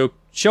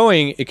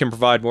showing it can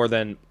provide more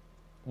than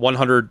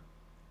 100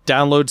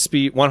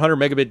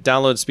 megabit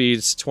download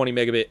speeds, 20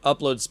 megabit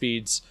upload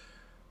speeds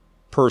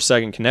per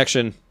second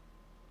connection,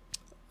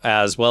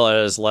 as well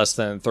as less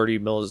than 30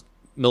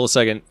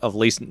 millisecond of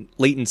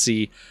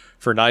latency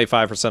for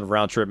 95% of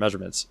round trip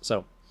measurements.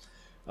 So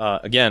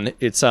again,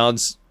 it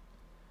sounds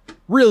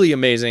really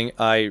amazing.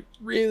 I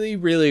really,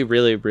 really,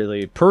 really,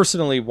 really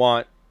personally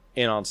want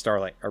in on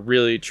Starlink. I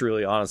really,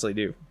 truly, honestly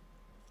do.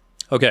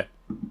 Okay.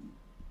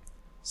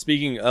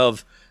 Speaking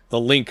of the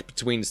link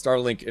between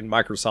Starlink and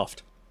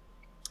Microsoft,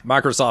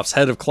 Microsoft's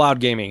head of cloud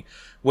gaming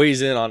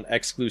weighs in on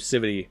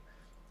exclusivity.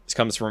 This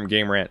comes from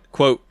Game Rant.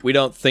 Quote, "We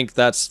don't think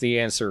that's the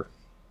answer."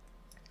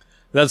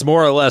 That's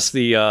more or less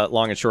the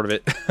long and short of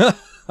it.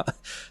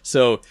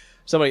 So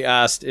somebody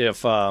asked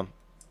if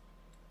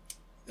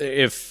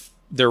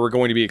there were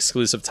going to be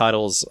exclusive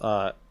titles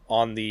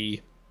on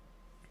the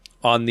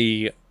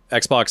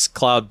Xbox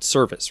Cloud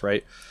service,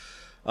 right?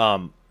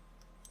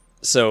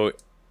 So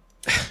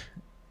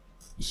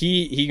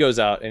he goes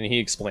out and he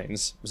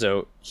explains.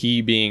 So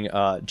he being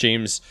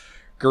James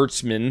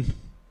Gertzman,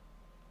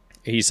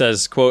 he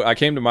says, quote, "I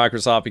came to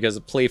Microsoft because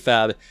of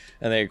PlayFab,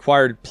 and they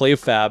acquired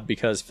PlayFab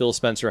because Phil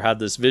Spencer had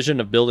this vision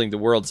of building the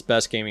world's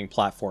best gaming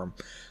platform.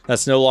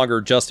 That's no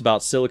longer just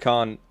about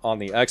silicon on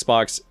the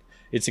Xbox.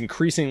 It's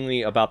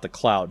increasingly about the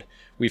cloud.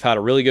 We've had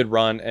a really good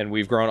run, and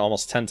we've grown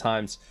almost 10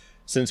 times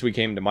since we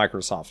came to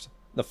Microsoft.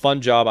 The fun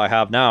job I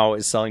have now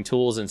is selling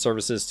tools and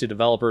services to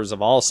developers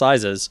of all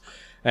sizes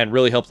and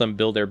really help them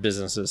build their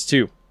businesses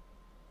too.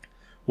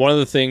 One of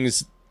the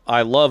things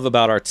I love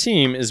about our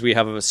team is we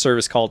have a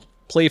service called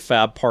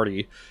PlayFab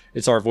Party.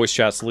 It's our voice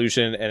chat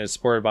solution, and it's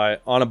supported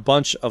on a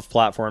bunch of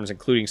platforms,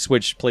 including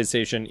Switch,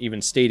 PlayStation,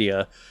 even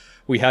Stadia.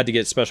 We had to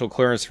get special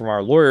clearance from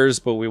our lawyers,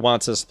 but we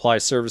want to supply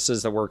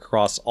services that work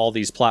across all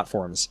these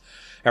platforms.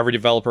 Every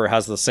developer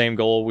has the same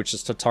goal, which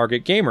is to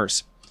target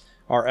gamers.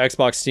 Our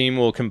Xbox team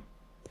will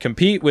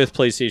compete with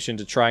PlayStation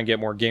to try and get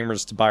more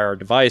gamers to buy our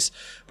device,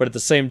 but at the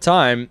same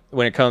time,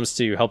 when it comes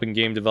to helping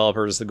game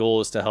developers, the goal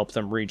is to help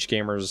them reach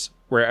gamers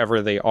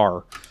wherever they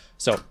are."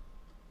 So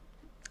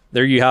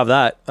there you have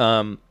that.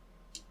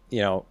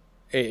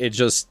 It's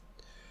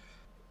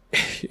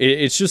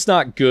just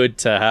not good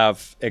to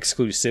have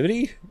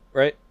exclusivity,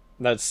 right?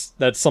 That's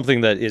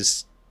something that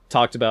is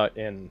talked about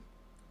in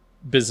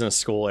business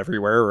school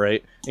everywhere,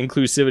 right?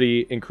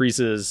 Inclusivity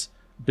increases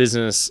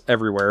business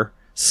everywhere.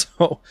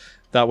 So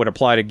that would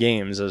apply to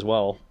games as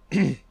well.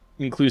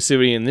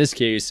 Inclusivity in this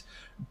case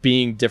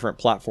being different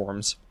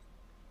platforms.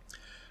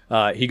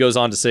 He goes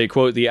on to say,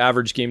 quote, "The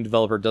average game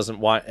developer doesn't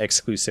want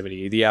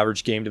exclusivity. The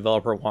average game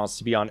developer wants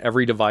to be on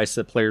every device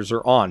that players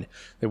are on.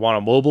 They want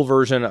a mobile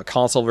version, a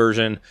console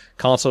version.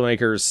 Console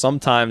makers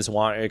sometimes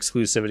want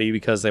exclusivity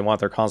because they want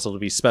their console to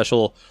be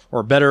special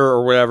or better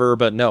or whatever,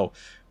 but no,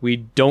 we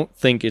don't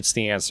think it's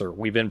the answer.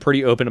 We've been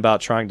pretty open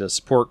about trying to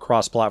support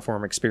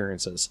cross-platform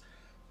experiences."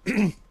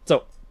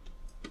 So,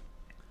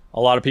 a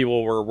lot of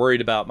people were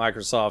worried about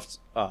Microsoft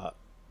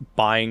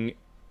buying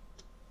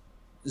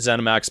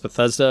ZeniMax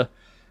Bethesda,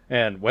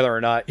 and whether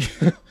or not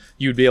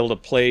you'd be able to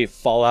play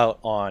Fallout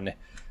on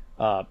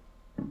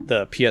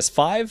the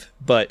PS5,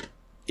 but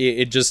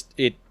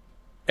it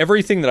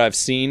everything that I've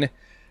seen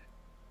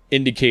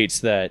indicates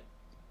that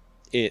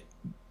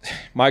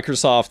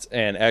Microsoft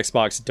and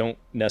Xbox don't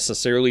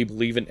necessarily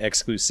believe in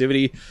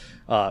exclusivity.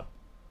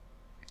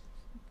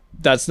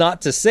 That's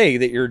not to say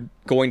that you're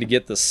going to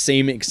get the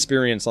same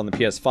experience on the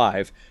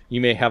PS5. You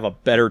may have a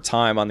better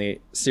time on the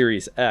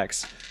Series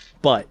X,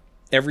 but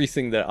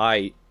everything that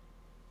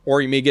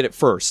or you may get it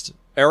first.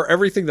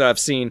 Everything that I've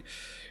seen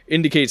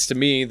indicates to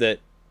me that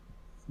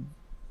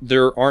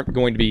there aren't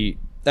going to be...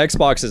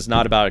 Xbox is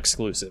not about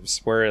exclusives,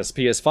 whereas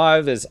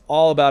PS5 is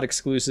all about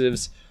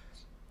exclusives,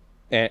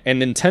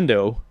 and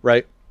Nintendo,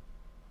 right?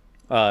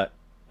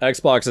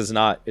 Xbox is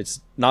not. It's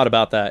not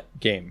about that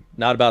game,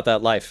 not about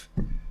that life.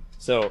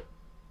 So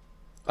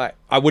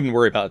I wouldn't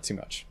worry about it too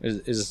much,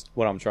 is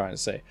what I'm trying to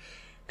say.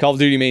 Call of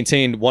Duty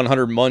maintained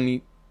 100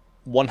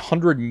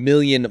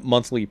 million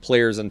monthly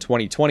players in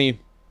 2020.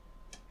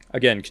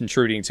 Again,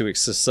 contributing to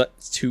its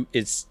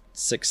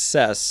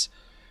success,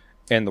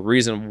 and the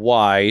reason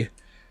why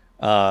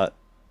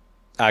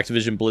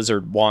Activision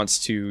Blizzard wants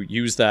to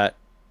use that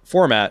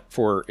format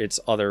for its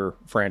other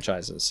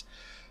franchises.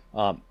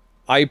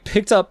 I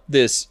picked up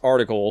this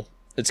article.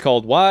 It's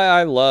called "Why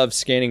I Love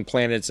Scanning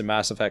Planets in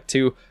Mass Effect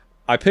 2.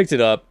 I picked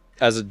it up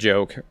as a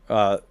joke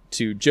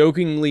to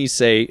jokingly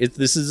say,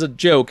 this is a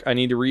joke, I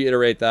need to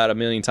reiterate that a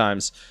million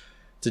times,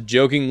 to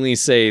jokingly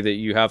say that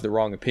you have the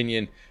wrong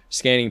opinion.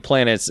 Scanning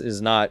planets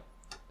is not...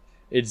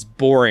 It's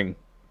boring.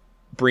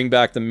 Bring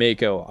back the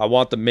Mako. I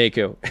want the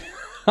Mako.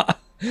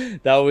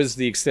 That was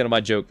the extent of my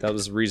joke. That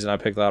was the reason I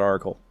picked that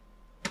article.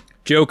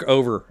 Joke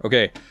over.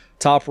 Okay.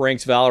 Top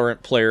ranked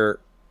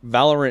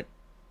Valorant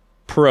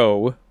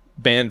Pro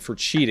banned for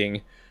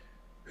cheating,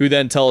 who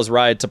then tells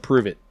Riot to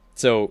prove it.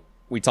 So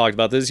we talked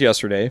about this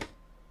yesterday.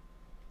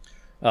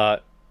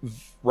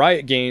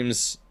 Riot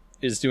Games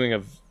is doing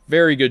a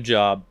very good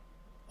job,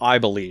 I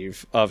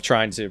believe, of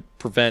trying to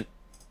prevent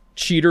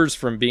cheaters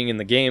from being in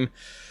the game.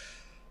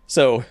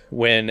 So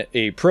when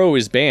a pro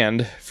is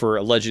banned for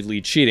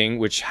allegedly cheating,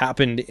 which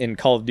happened in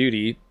Call of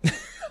Duty,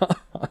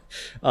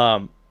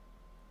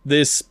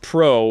 this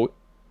pro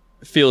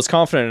feels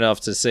confident enough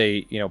to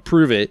say,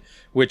 prove it,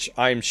 which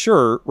I'm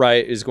sure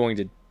Riot is going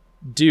to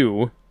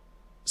do.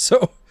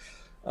 So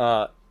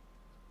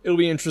it'll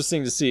be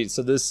interesting to see.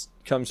 So this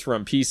comes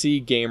from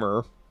PC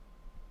Gamer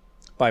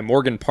by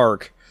Morgan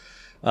Park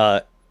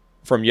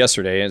from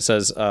yesterday. And it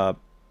says,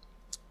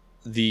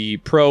 the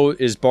pro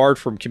is barred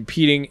from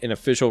competing in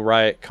official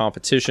Riot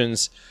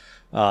competitions.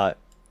 I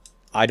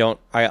don't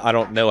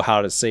know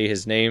how to say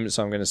his name,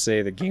 so I'm going to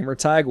say the gamer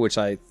tag, which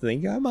I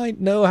think I might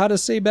know how to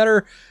say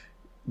better.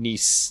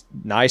 Nisei.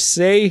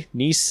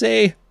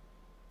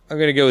 I'm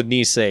going to go with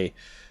Nisei.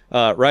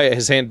 Riot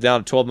has handed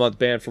down a 12-month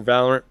ban for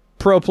Valorant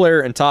pro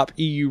player and top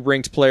EU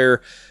ranked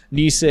player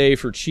Nisei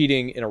for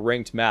cheating in a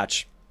ranked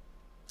match.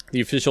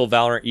 The official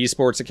Valorant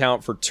esports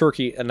account for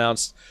Turkey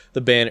announced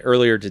the ban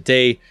earlier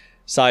today,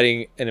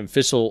 citing an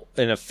official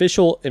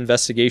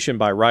investigation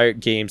by Riot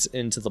Games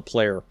into the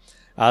player.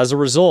 As a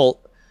result,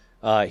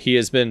 he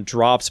has been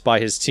dropped by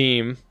his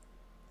team,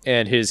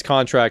 and his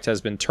contract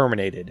has been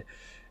terminated.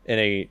 In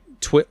a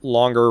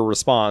TwitLonger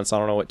response, I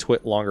don't know what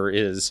TwitLonger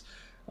is,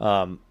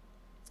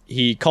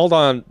 he called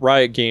on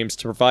Riot Games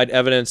to provide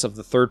evidence of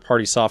the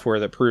third-party software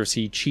that proves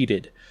he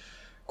cheated.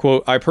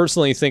 Quote, I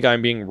personally think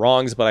I'm being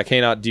wronged, but I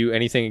cannot do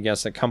anything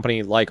against a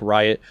company like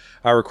Riot.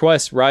 I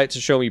request Riot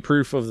to show me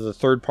proof of the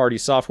third-party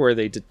software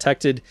they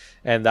detected,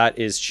 and that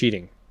is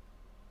cheating.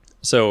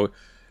 So,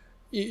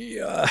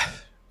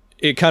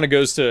 it kind of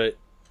goes to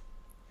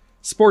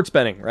sports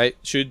betting, right?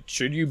 Should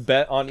you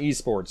bet on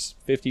esports?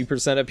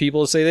 50% of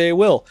people say they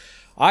will.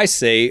 I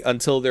say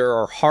until there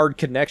are hard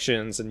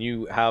connections and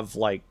you have,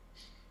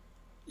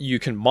 you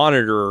can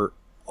monitor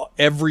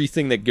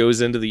everything that goes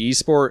into the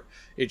esport,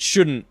 it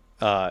shouldn't,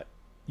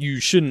 you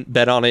shouldn't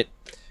bet on it.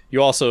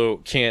 You also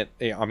can't,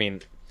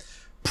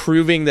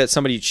 proving that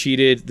somebody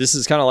cheated, this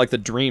is kind of like the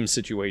Dream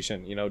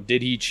situation.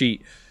 Did he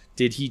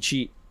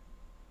cheat?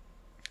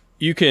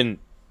 You can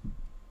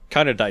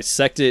kind of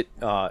dissect it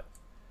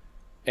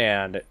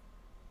and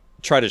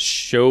try to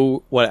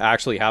show what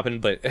actually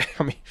happened, but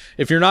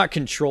if you're not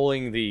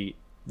controlling the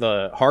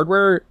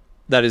hardware,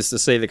 that is to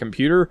say the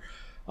computer,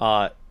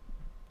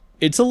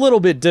 it's a little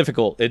bit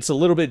difficult.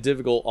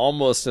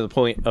 Almost to the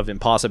point of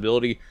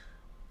impossibility.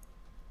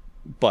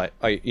 But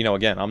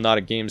again, I'm not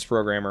a games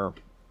programmer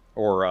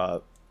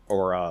or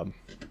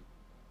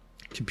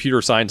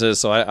computer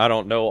scientist, so I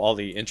don't know all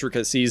the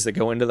intricacies that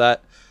go into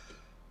that.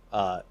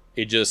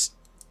 It just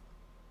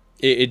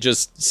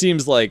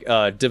seems like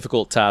a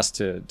difficult task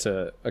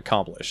to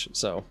accomplish.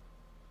 So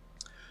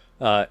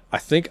I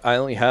think I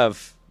only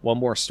have one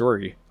more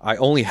story.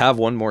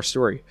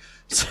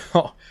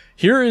 So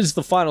here is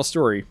the final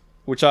story,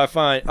 which I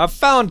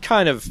found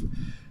kind of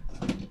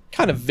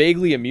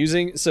vaguely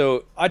amusing.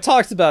 So I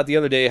talked about the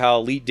other day how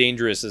Elite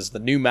Dangerous is the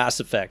new Mass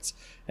Effect,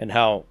 and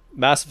how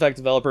Mass Effect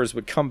developers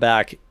would come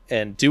back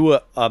and do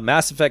a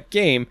Mass Effect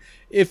game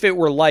if it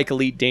were like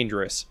Elite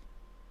Dangerous.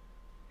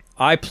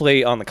 I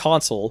play on the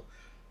console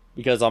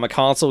because I'm a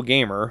console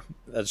gamer.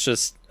 That's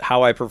just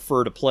how I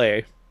prefer to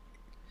play.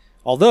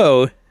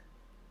 Although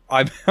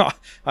I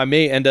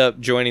may end up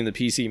joining the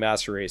PC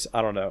Master Race.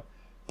 I don't know.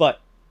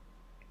 But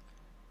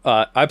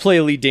I play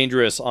Elite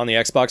Dangerous on the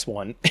Xbox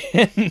One,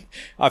 and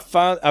I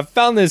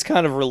found this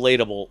kind of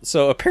relatable.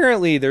 So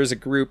apparently there's a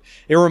group.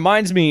 It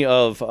reminds me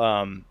of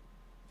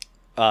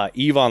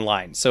EVE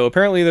Online. So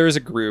apparently there is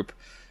a group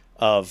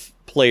of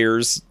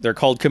players. They're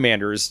called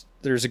commanders.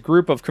 There's a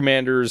group of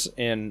commanders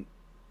in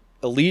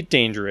Elite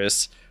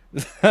Dangerous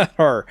that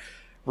are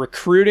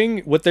recruiting,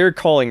 what they're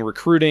calling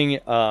recruiting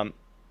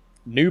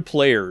new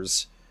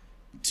players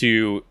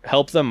to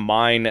help them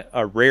mine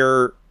a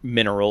rare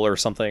mineral or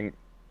something.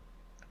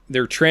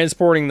 They're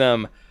transporting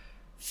them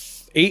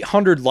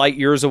 800 light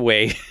years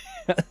away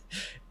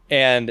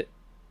and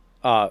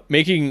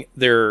making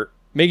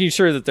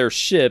sure that their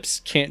ships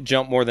can't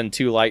jump more than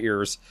 2 light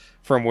years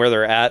from where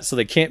they're at, so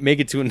they can't make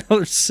it to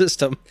another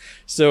system.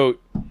 So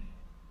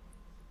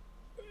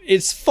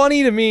it's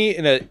funny to me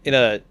in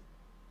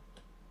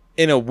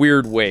a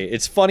weird way.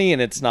 It's funny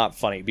and it's not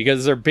funny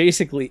because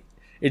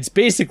it's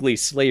basically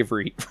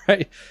slavery,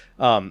 right?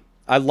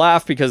 I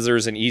laugh because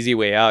there's an easy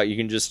way out. You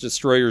can just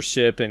destroy your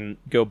ship and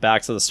go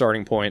back to the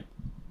starting point.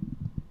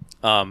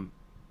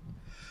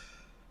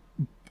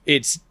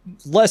 It's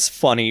less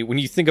funny when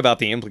you think about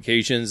the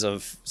implications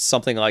of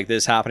something like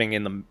this happening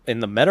in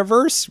the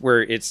metaverse,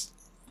 where it's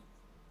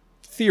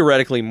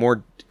theoretically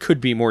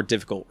could be more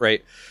difficult,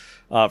 right?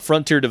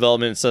 Frontier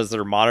Development says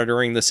they're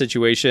monitoring the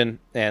situation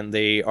and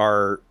they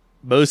are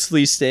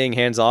mostly staying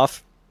hands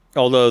off,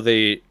 although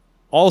they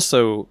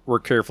also were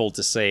careful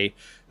to say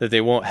that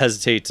they won't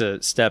hesitate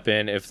to step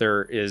in if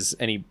there is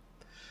any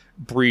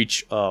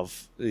breach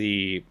of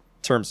the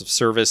terms of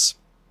service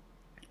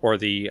or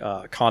the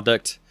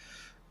conduct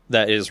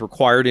that is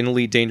required in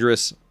Elite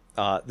Dangerous.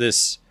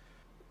 This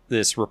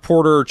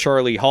reporter,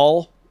 Charlie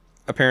Hall,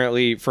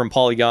 apparently from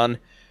Polygon,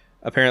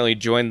 apparently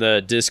joined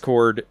the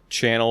Discord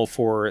channel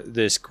for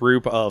this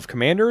group of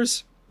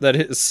commanders that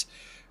is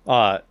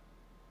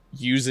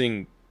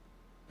using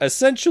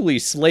essentially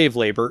slave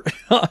labor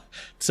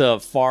to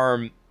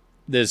farm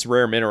this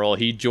rare mineral.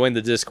 He joined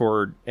the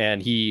Discord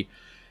and he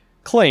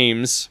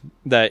claims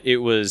that it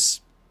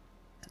was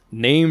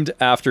named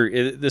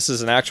after, this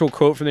is an actual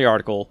quote from the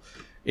article,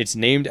 it's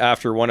named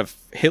after one of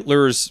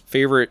Hitler's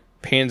favorite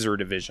panzer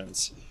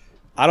divisions.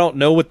 I don't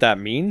know what that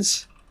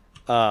means.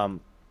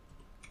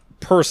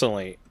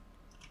 Personally.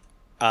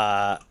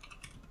 So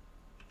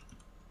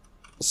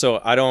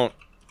I don't...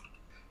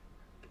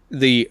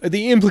 The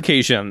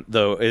implication,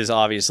 though, is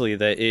obviously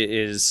that it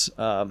is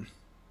a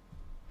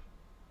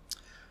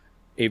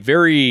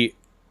very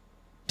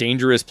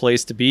dangerous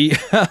place to be.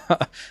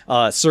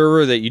 A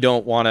server that you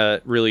don't want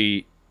to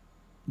really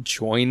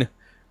join,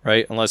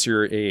 right? Unless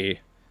you're a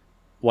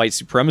white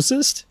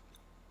supremacist.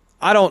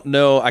 I don't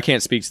know. I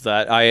can't speak to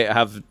that. I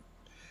have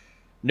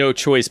no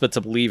choice but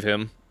to believe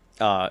him.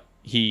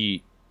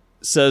 He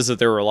says that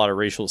there were a lot of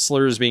racial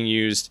slurs being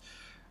used.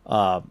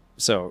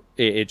 So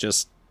it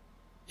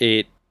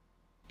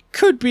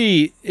could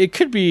be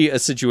a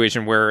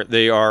situation where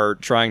they are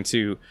trying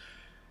to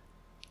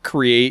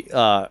create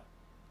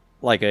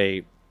like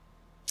an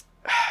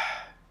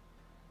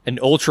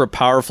ultra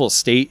powerful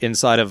state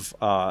inside of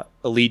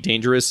Elite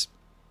Dangerous,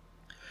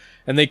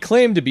 and they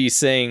claim to be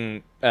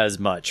saying as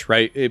much,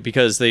 right?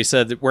 Because they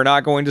said that we're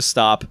not going to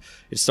stop.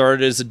 It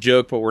started as a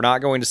joke, but we're not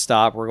going to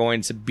stop. We're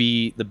going to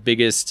be the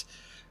biggest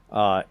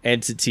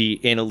entity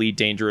in Elite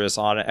Dangerous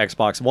on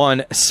Xbox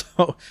One.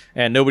 So,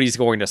 and nobody's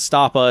going to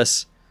stop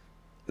us.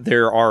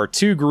 There are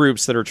two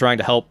groups that are trying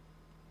to help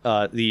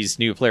these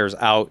new players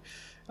out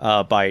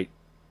by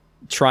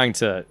trying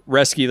to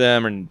rescue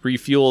them and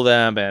refuel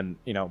them, and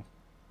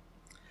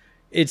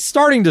it's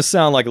starting to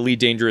sound like Elite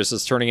Dangerous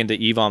is turning into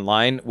EVE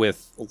Online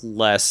with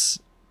less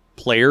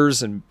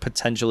players and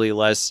potentially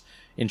less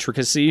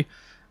intricacy,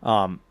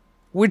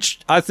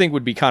 which I think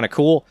would be kind of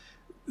cool.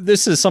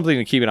 This is something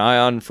to keep an eye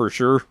on for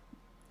sure.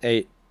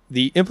 The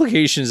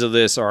implications of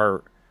this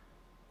are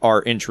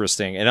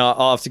interesting, and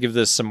I'll have to give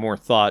this some more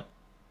thought.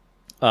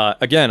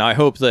 Again, I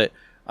hope that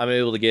I'm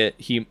able to get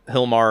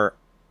Hilmar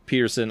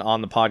Peterson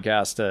on the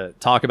podcast to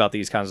talk about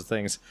these kinds of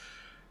things,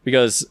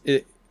 because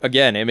it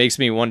makes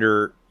me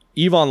wonder.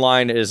 EVE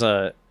Online is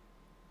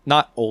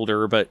not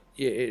older, but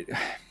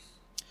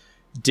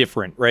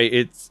different,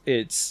 right?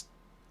 It's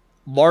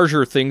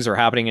larger things are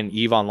happening in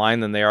EVE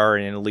Online than they are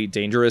in Elite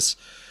Dangerous.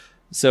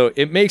 So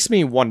it makes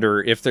me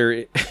wonder if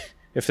there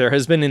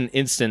has been an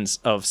instance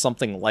of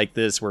something like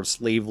this where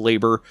slave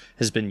labor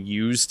has been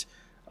used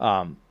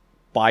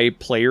by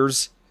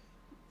players.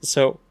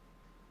 So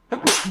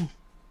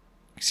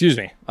excuse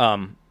me.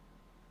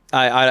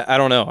 I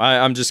don't know.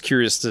 I'm just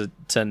curious to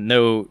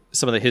know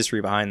some of the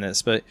history behind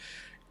this, but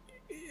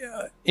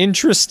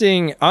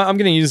interesting. I'm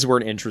going to use the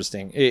word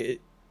interesting.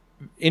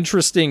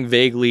 Interesting,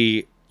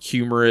 vaguely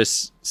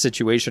humorous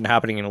situation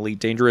happening in Elite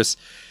Dangerous.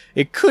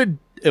 It could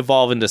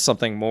evolve into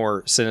something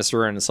more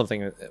sinister and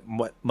something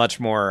much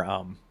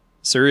more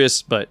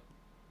serious, but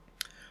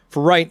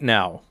for right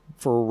now,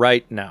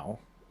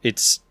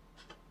 it's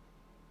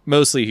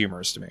mostly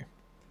humorous to me.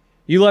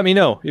 You let me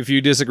know if you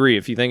disagree,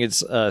 if you think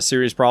it's a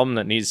serious problem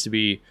that needs to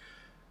be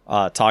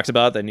talked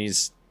about, that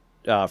needs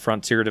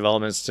Frontier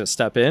Developments to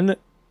step in.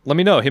 Let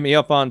me know. Hit me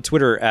up on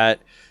Twitter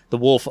at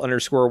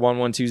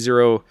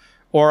thewolf_1120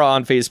 or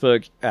on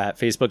Facebook at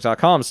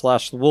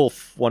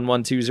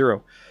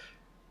facebook.com/thewolf1120.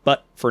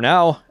 But for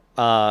now,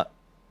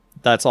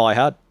 that's all I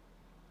had.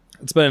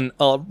 It's been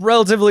a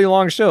relatively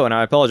long show, and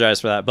I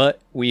apologize for that,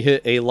 but we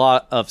hit a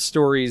lot of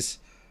stories,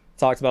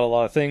 talked about a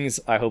lot of things.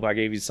 I hope I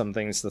gave you some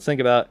things to think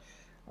about.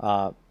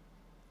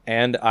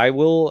 And I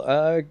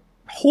will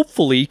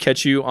hopefully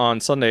catch you on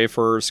Sunday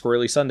for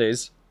Squirrely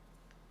Sundays.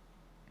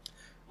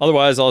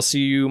 Otherwise, I'll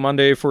see you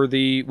Monday for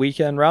the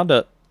weekend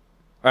roundup.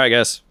 All right,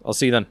 guys. I'll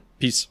see you then.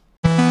 Peace.